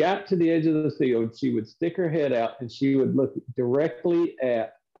she got to the edge of the field, she would stick her head out and she would look directly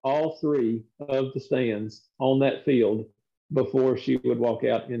at all 3 of the stands on that field before she would walk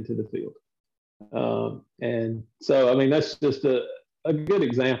out into the field. And so, I mean, that's just a good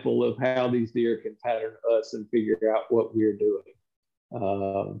example of how these deer can pattern us and figure out what we're doing.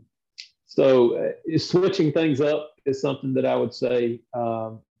 So switching things up is something that I would say,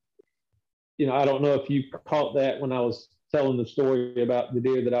 I don't know if you caught that when I was telling the story about the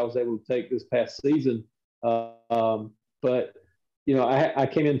deer that I was able to take this past season. But I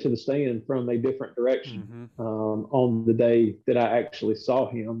came into the stand from a different direction on the day that I actually saw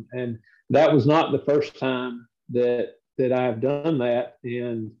him. And that was not the first time that I've done that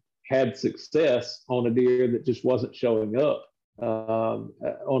and had success on a deer that just wasn't showing up.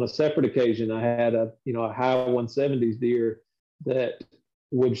 On a separate occasion, I had a high 170s deer that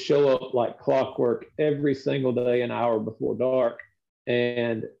would show up like clockwork every single day an hour before dark.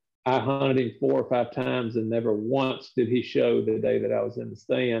 And I hunted him 4 or 5 times and never once did he show the day that I was in the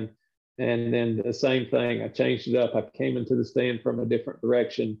stand. And then the same thing, I changed it up. I came into the stand from a different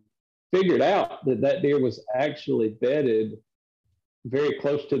direction, figured out that deer was actually bedded very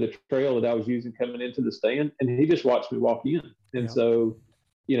close to the trail that I was using coming into the stand. And he just watched me walk in. And so,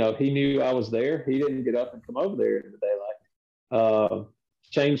 he knew I was there. He didn't get up and come over there in the daylight.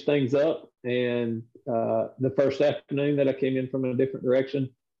 Changed things up. And the first afternoon that I came in from a different direction,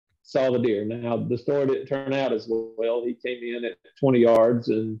 saw the deer. Now, the story didn't turn out as well. He came in at 20 yards,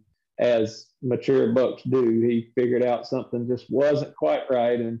 and as mature bucks do, he figured out something just wasn't quite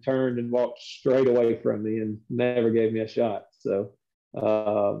right and turned and walked straight away from me and never gave me a shot. So,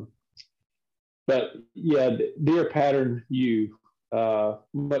 but yeah, deer pattern you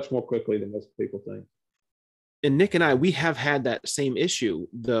much more quickly than most people think. And Nick and I, we have had that same issue.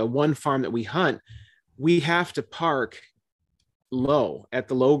 The one farm that we hunt, we have to park low at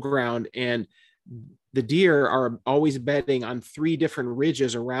the low ground, and the deer are always bedding on 3 different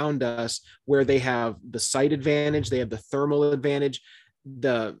ridges around us where they have the sight advantage, they have the thermal advantage,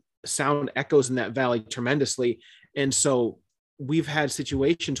 the sound echoes in that valley tremendously. And so we've had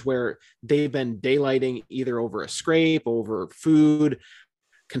situations where they've been daylighting either over a scrape, over food,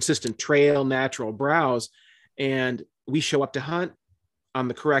 consistent trail, natural browse, and we show up to hunt on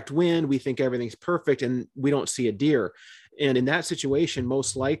the correct wind. We think everything's perfect and we don't see a deer. And in that situation,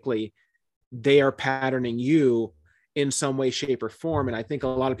 most likely they are patterning you in some way, shape, or form. And I think a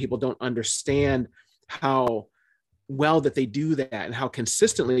lot of people don't understand how well that they do that and how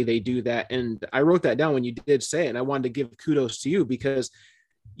consistently they do that. And I wrote that down when you did say it, and I wanted to give kudos to you because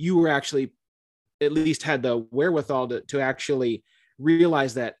you were actually at least had the wherewithal to actually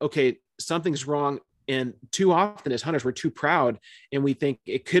realize that, okay, something's wrong. And too often as hunters, we're too proud and we think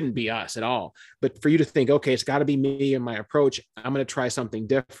it couldn't be us at all. But for you to think, okay, it's got to be me and my approach, I'm going to try something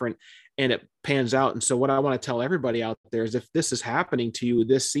different, and it pans out. And so what I want to tell everybody out there is, if this is happening to you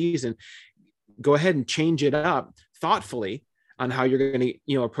this season, go ahead and change it up thoughtfully on how you're going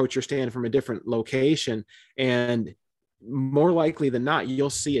to, approach your stand from a different location. And more likely than not, you'll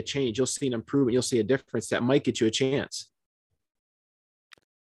see a change, you'll see an improvement, you'll see a difference that might get you a chance.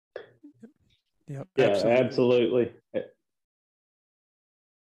 Yep, yeah, absolutely.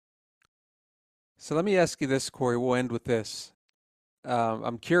 So let me ask you this, Corey. We'll end with this.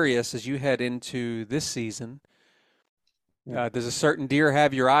 I'm curious, as you head into this season, does a certain deer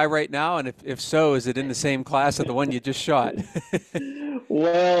have your eye right now? And if so, is it in the same class of the one you just shot?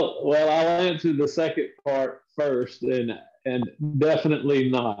 Well, I'll answer the second part first, and definitely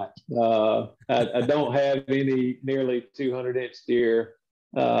not. I don't have any nearly 200-inch deer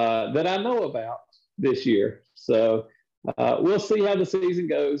that I know about this year. So we'll see how the season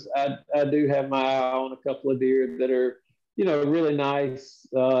goes. I do have my eye on a couple of deer that are, really nice,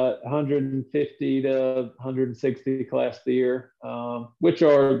 150 to 160 class deer, which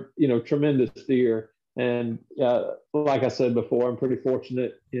are, tremendous deer. And like I said before, I'm pretty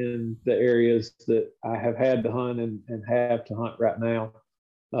fortunate in the areas that I have had to hunt and have to hunt right now.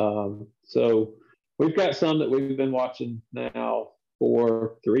 So we've got some that we've been watching now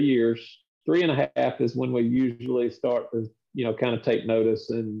for 3 years. 3.5 is when we usually start to, kind of take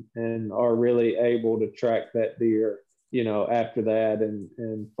notice and are really able to track that deer, after that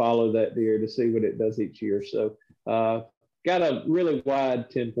and follow that deer to see what it does each year. So got a really wide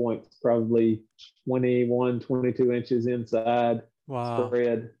 10 points, probably 21, 22 inches inside. Wow.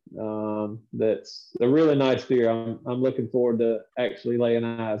 Spread. That's a really nice deer. I'm looking forward to actually laying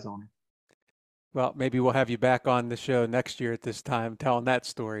eyes on it. Well, maybe we'll have you back on the show next year at this time telling that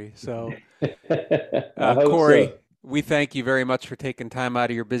story. So, Corey, so. We thank you very much for taking time out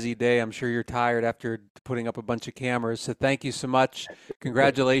of your busy day. I'm sure you're tired after putting up a bunch of cameras. So thank you so much.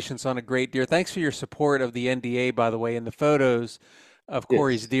 Congratulations on a great deer. Thanks for your support of the NDA, by the way. In the photos of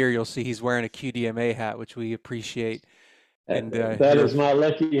Corey's deer, you'll see he's wearing a QDMA hat, which we appreciate. And that is my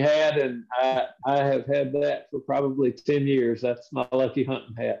lucky hat, and I have had that for probably 10 years. That's my lucky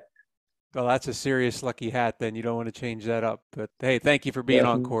hunting hat. Well, that's a serious lucky hat then. You don't want to change that up. But hey, thank you for being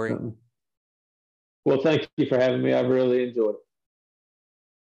on, Corey. Well, thank you for having me. I've really enjoyed it.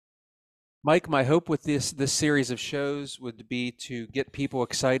 Mike, my hope with this series of shows would be to get people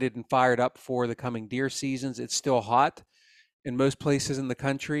excited and fired up for the coming deer seasons. It's still hot in most places in the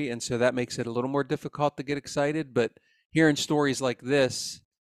country, and so that makes it a little more difficult to get excited. But hearing stories like this,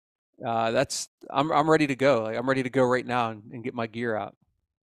 I'm ready to go. I'm ready to go right now and get my gear out.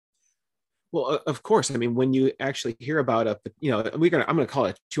 Well, of course. I mean, when you actually hear about I'm going to call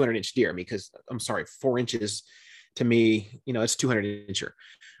it a 200-inch deer, because I'm sorry, 4 inches to me, it's 200-incher.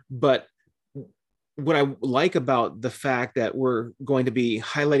 But what I like about the fact that we're going to be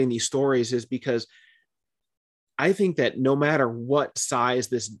highlighting these stories is because I think that no matter what size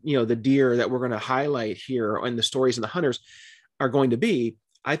this, the deer that we're going to highlight here and the stories and the hunters are going to be,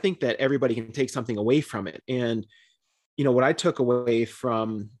 I think that everybody can take something away from it. And, what I took away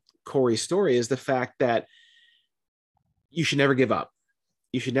from Corey's story is the fact that you should never give up.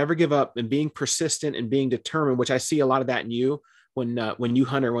 You should never give up, and being persistent and being determined, which I see a lot of that in you when you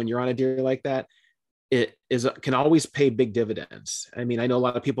hunt or when you're on a deer like that, can always pay big dividends. I mean, I know a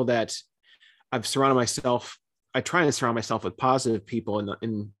lot of people that I try and surround myself with positive people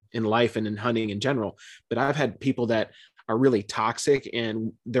in life and in hunting in general, but I've had people that are really toxic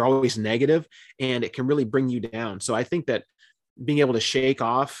and they're always negative, and it can really bring you down. So I think that being able to shake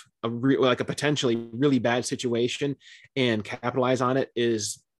off a potentially really bad situation and capitalize on it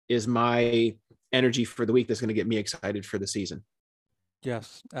is my energy for the week that's going to get me excited for the season.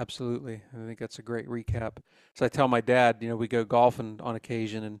 Yes, absolutely. I think that's a great recap. So I tell my dad, we go golfing on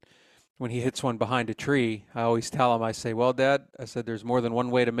occasion, and when he hits one behind a tree, I always tell him, I say, well, Dad, I said, there's more than one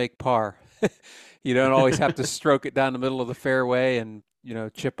way to make par. You don't always have to stroke it down the middle of the fairway and,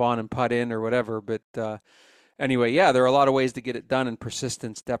 chip on and putt in or whatever. But anyway, yeah, there are a lot of ways to get it done, and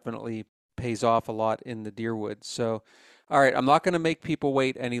persistence definitely pays off a lot in the deer woods. So, all right, I'm not going to make people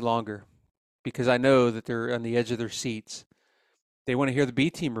wait any longer because I know that they're on the edge of their seats. They want to hear the B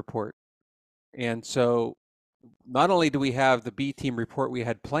team report. And so not only do we have the B team report we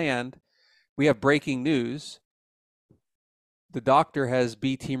had planned, we have breaking news. The doctor has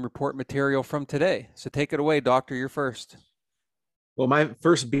B team report material from today. So take it away, Doctor, you're first. Well, my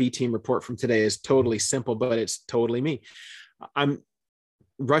first B team report from today is totally simple, but it's totally me. I'm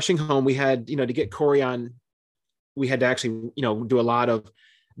rushing home. We had, to get Corey on, we had to actually, do a lot of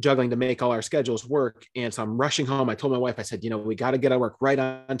juggling to make all our schedules work. And so I'm rushing home. I told my wife, I said, we got to get our work right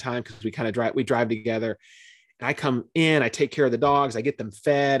on time because we drive together. And I come in, I take care of the dogs, I get them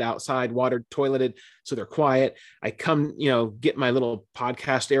fed outside, watered, toileted, so they're quiet. I come, get my little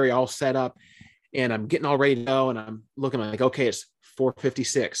podcast area all set up, and I'm getting all ready to go. And I'm looking like, okay, it's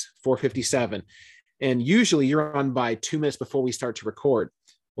 4:56, 4:57. And usually you're on by 2 minutes before we start to record.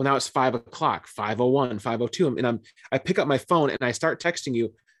 Well, now it's 5 o'clock, 5:01, 5:02. And I pick up my phone and I start texting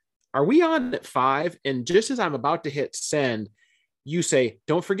you, are we on at 5? And just as I'm about to hit send, you say,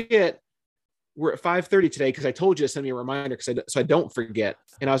 don't forget, we're at 5:30 today, because I told you to send me a reminder so I don't forget.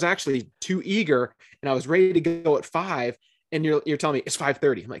 And I was actually too eager, and I was ready to go at 5. And you're telling me it's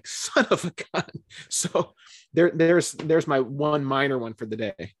 5:30. I'm like, son of a gun. So there's my one minor one for the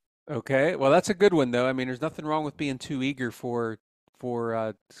day. Okay. Well, that's a good one though. I mean, there's nothing wrong with being too eager for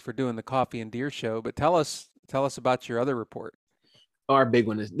doing the Coffee and Deer show, but tell us about your other report. Our big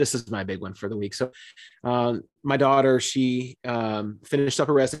one this is my big one for the week. So my daughter, she finished up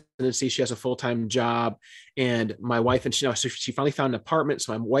her residency. She has a full-time job, and my wife and she finally found an apartment.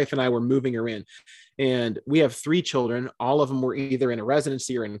 So my wife and I were moving her in, and we have 3 children. All of them were either in a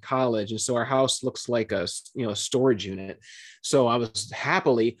residency or in college. And so our house looks like a storage unit. So I was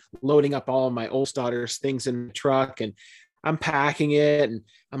happily loading up all of my oldest daughter's things in the truck, and I'm packing it, and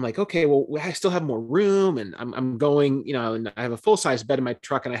I'm like, okay, well, I still have more room, and I'm going, and I have a full-size bed in my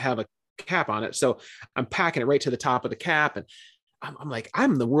truck, and I have a cap on it. So I'm packing it right to the top of the cap, and I'm like,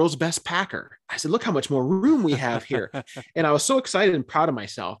 I'm the world's best packer. I said, look how much more room we have here. And I was so excited and proud of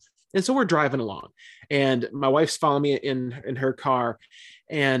myself. And so we're driving along, and my wife's following me in her car,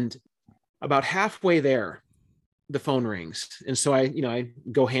 and about halfway there, the phone rings. And so I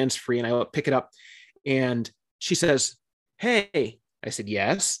go hands-free, and I pick it up, and she says, hey. I said,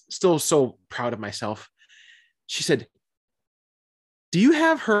 yes, still so proud of myself. She said, do you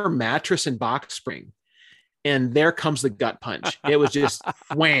have her mattress and box spring? And there comes the gut punch. It was just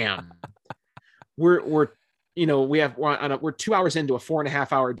wham. We're 2 hours into a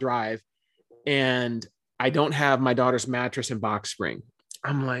 4.5 hour drive, and I don't have my daughter's mattress and box spring.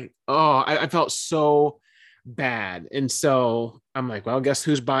 I'm like, oh, I felt so bad. And so I'm like, well, guess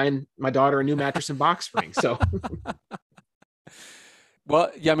who's buying my daughter a new mattress and box spring? So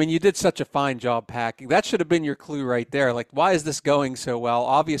Well, yeah, I mean, you did such a fine job packing. That should have been your clue right there. Like, why is this going so well?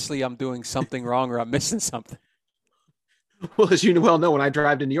 Obviously, I'm doing something wrong or I'm missing something. well, as you well know, when I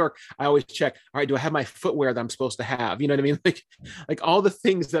drive to New York, I always check, all right, do I have my footwear that I'm supposed to have? You know what I mean? Like all the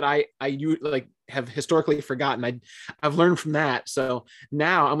things that I have historically forgotten. I've learned from that. So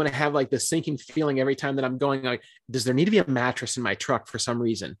now I'm going to have like this sinking feeling every time that I'm going, like, does there need to be a mattress in my truck for some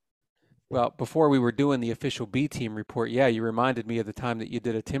reason? Well, before we were doing the official B team report, yeah, you reminded me of the time that you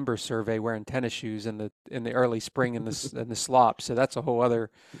did a timber survey wearing tennis shoes in the early spring in the slop. So that's a whole other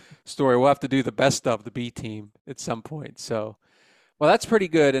story. We'll have to do the best of the B team at some point. So, well, that's pretty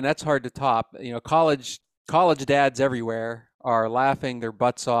good, and that's hard to top. College dads everywhere are laughing their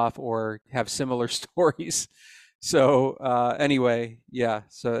butts off or have similar stories. So anyway, yeah,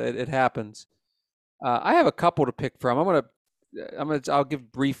 so it happens. I have a couple to pick from. I'll give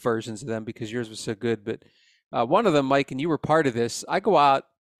brief versions of them because yours was so good. But one of them, Mike, and you were part of this. I go out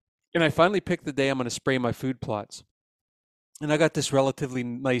and I finally pick the day I'm going to spray my food plots. And I got this relatively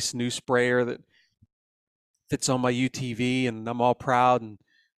nice new sprayer that fits on my UTV, and I'm all proud, and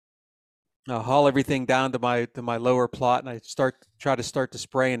I haul everything down to my lower plot, and I try to start to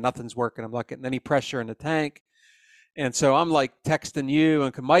spray, and nothing's working. I'm not getting any pressure in the tank. And so I'm like texting you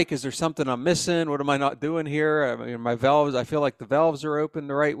and Mike, is there something I'm missing? What am I not doing here? I mean, my valves, I feel like the valves are open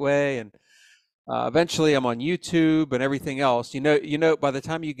the right way. And eventually I'm on YouTube and everything else. By the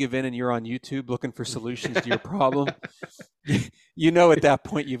time you give in and you're on YouTube looking for solutions to your problem, at that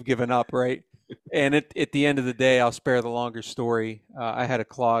point you've given up, right? And at the end of the day, I'll spare the longer story. I had a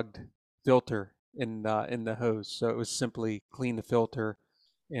clogged filter in the hose. So it was simply clean the filter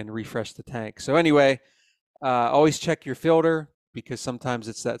and refresh the tank. So anyway, always check your filter because sometimes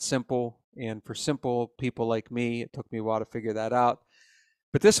it's that simple. And for simple people like me, it took me a while to figure that out.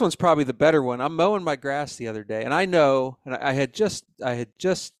 But this one's probably the better one. I'm mowing my grass the other day, and I know, and I had just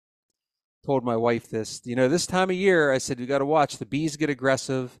told my wife this. This time of year, I said, you got to watch. The bees get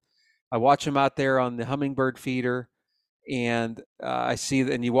aggressive. I watch them out there on the hummingbird feeder, and I see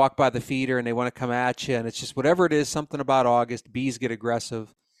that, and you walk by the feeder, and they want to come at you, and it's just whatever it is, something about August, bees get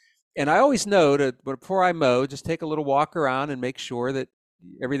aggressive. And I always know but before I mow, just take a little walk around and make sure that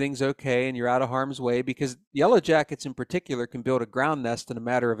everything's okay and you're out of harm's way, because yellow jackets in particular can build a ground nest in a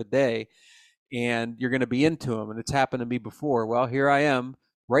matter of a day, and you're going to be into them. And it's happened to me before. Well, here I am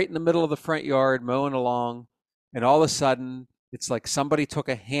right in the middle of the front yard, mowing along, and all of a sudden, it's like somebody took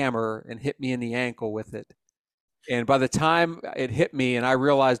a hammer and hit me in the ankle with it. And by the time it hit me and I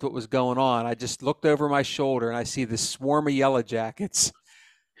realized what was going on, I just looked over my shoulder and I see this swarm of yellow jackets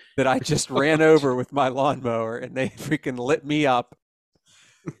that I just ran over with my lawnmower, and they freaking lit me up.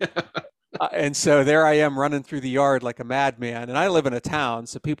 And so there I am running through the yard like a madman. And I live in a town,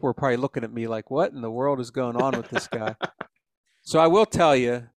 so people were probably looking at me like, what in the world is going on with this guy? So I will tell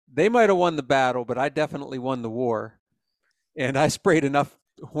you, they might have won the battle, but I definitely won the war. And I sprayed enough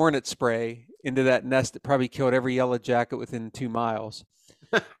hornet spray into that nest that probably killed every yellow jacket within 2 miles.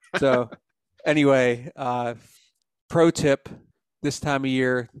 So anyway, pro tip, this time of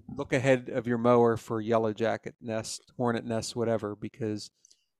year, look ahead of your mower for yellow jacket nests, hornet nests, whatever, because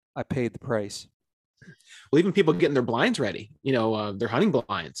I paid the price. Well, even people getting their blinds ready, their hunting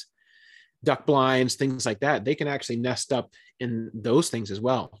blinds, duck blinds, things like that, they can actually nest up in those things as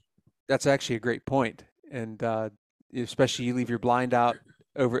well. That's actually a great point. And especially you leave your blind out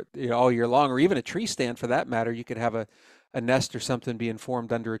over all year long, or even a tree stand for that matter. You could have a nest or something being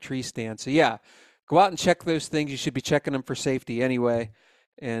formed under a tree stand. So yeah, go out and check those things. You should be checking them for safety anyway,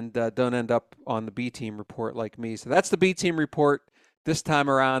 and don't end up on the B team report like me. So that's the B team report this time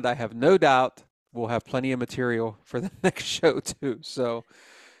around. I have no doubt we'll have plenty of material for the next show too. So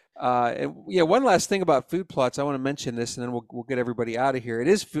and yeah, one last thing about food plots. I want to mention this, and then we'll get everybody out of here. It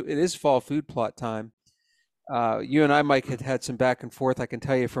is fall food plot time. You and I, Mike, had some back and forth. I can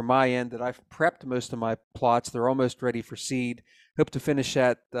tell you from my end that I've prepped most of my plots. They're almost ready for seed. Hope to finish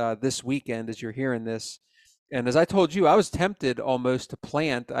that this weekend as you're hearing this. And as I told you, I was tempted almost to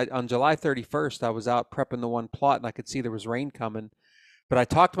plant. On July 31st, I was out prepping the one plot, and I could see there was rain coming. But I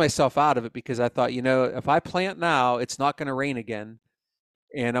talked myself out of it because I thought, if I plant now, it's not going to rain again.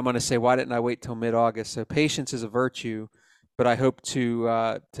 And I'm going to say, why didn't I wait till mid-August? So patience is a virtue. But I hope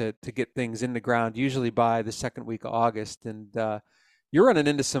to get things in the ground usually by the second week of August. And you're running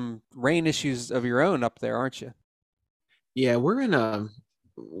into some rain issues of your own up there, aren't you? Yeah, we're in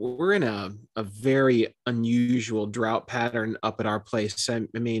a very unusual drought pattern up at our place. I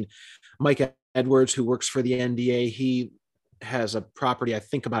mean, Mike Edwards, who works for the NDA, he has a property, I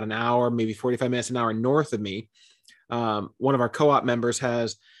think about an hour, maybe 45 minutes an hour north of me. One of our co-op members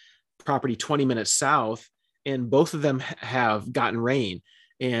has property 20 minutes south, and both of them have gotten rain.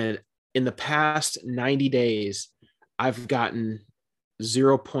 And in the past 90 days, I've gotten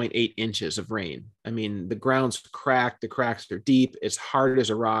 0.8 inches of rain. I mean, the ground's cracked, the cracks are deep, it's hard as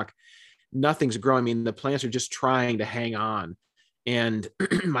a rock. Nothing's growing. I mean, the plants are just trying to hang on. And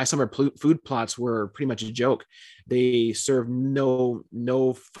my summer food plots were pretty much a joke. They serve no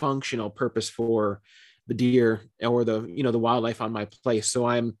functional purpose for the deer or the wildlife on my place. So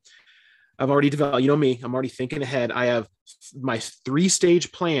I've already developed, me, I'm already thinking ahead. I have my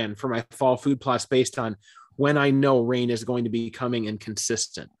 3-stage plan for my fall food plots based on when I know rain is going to be coming and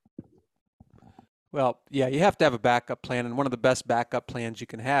consistent. Well, yeah, you have to have a backup plan. And one of the best backup plans you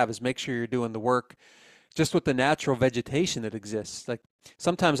can have is make sure you're doing the work just with the natural vegetation that exists. Like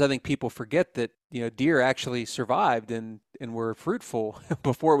sometimes I think people forget that, deer actually survived and were fruitful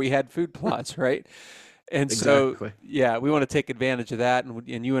before we had food plots, right? And Exactly. so, yeah, we want to take advantage of that.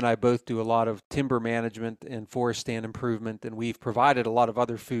 And you and I both do a lot of timber management and forest stand improvement, and we've provided a lot of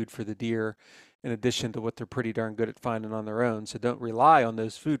other food for the deer in addition to what they're pretty darn good at finding on their own. So don't rely on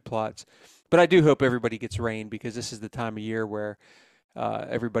those food plots. But I do hope everybody gets rain, because this is the time of year where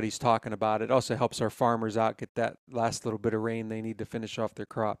everybody's talking about it. It also helps our farmers out get that last little bit of rain they need to finish off their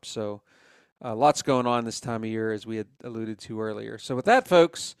crops. So lots going on this time of year, as we had alluded to earlier. So with that,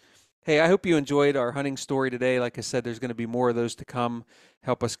 folks, hey, I hope you enjoyed our hunting story today. Like I said, there's going to be more of those to come.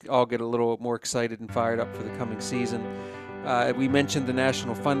 Help us all get a little more excited and fired up for the coming season. We mentioned the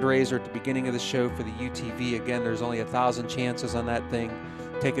national fundraiser at the beginning of the show for the UTV. Again, there's only 1,000 chances on that thing.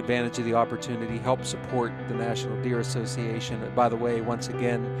 Take advantage of the opportunity. Help support the National Deer Association. By the way, once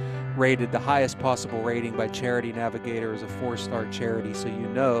again, rated the highest possible rating by Charity Navigator as a 4-star charity.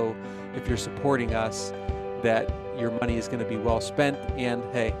 So if you're supporting us, that your money is going to be well spent, and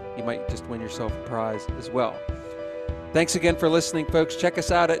hey, you might just win yourself a prize as well. Thanks again for listening, folks. Check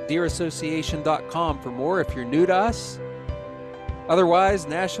us out at deerassociation.com for more if you're new to us. Otherwise,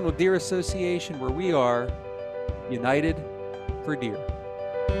 National Deer Association, where we are united for deer.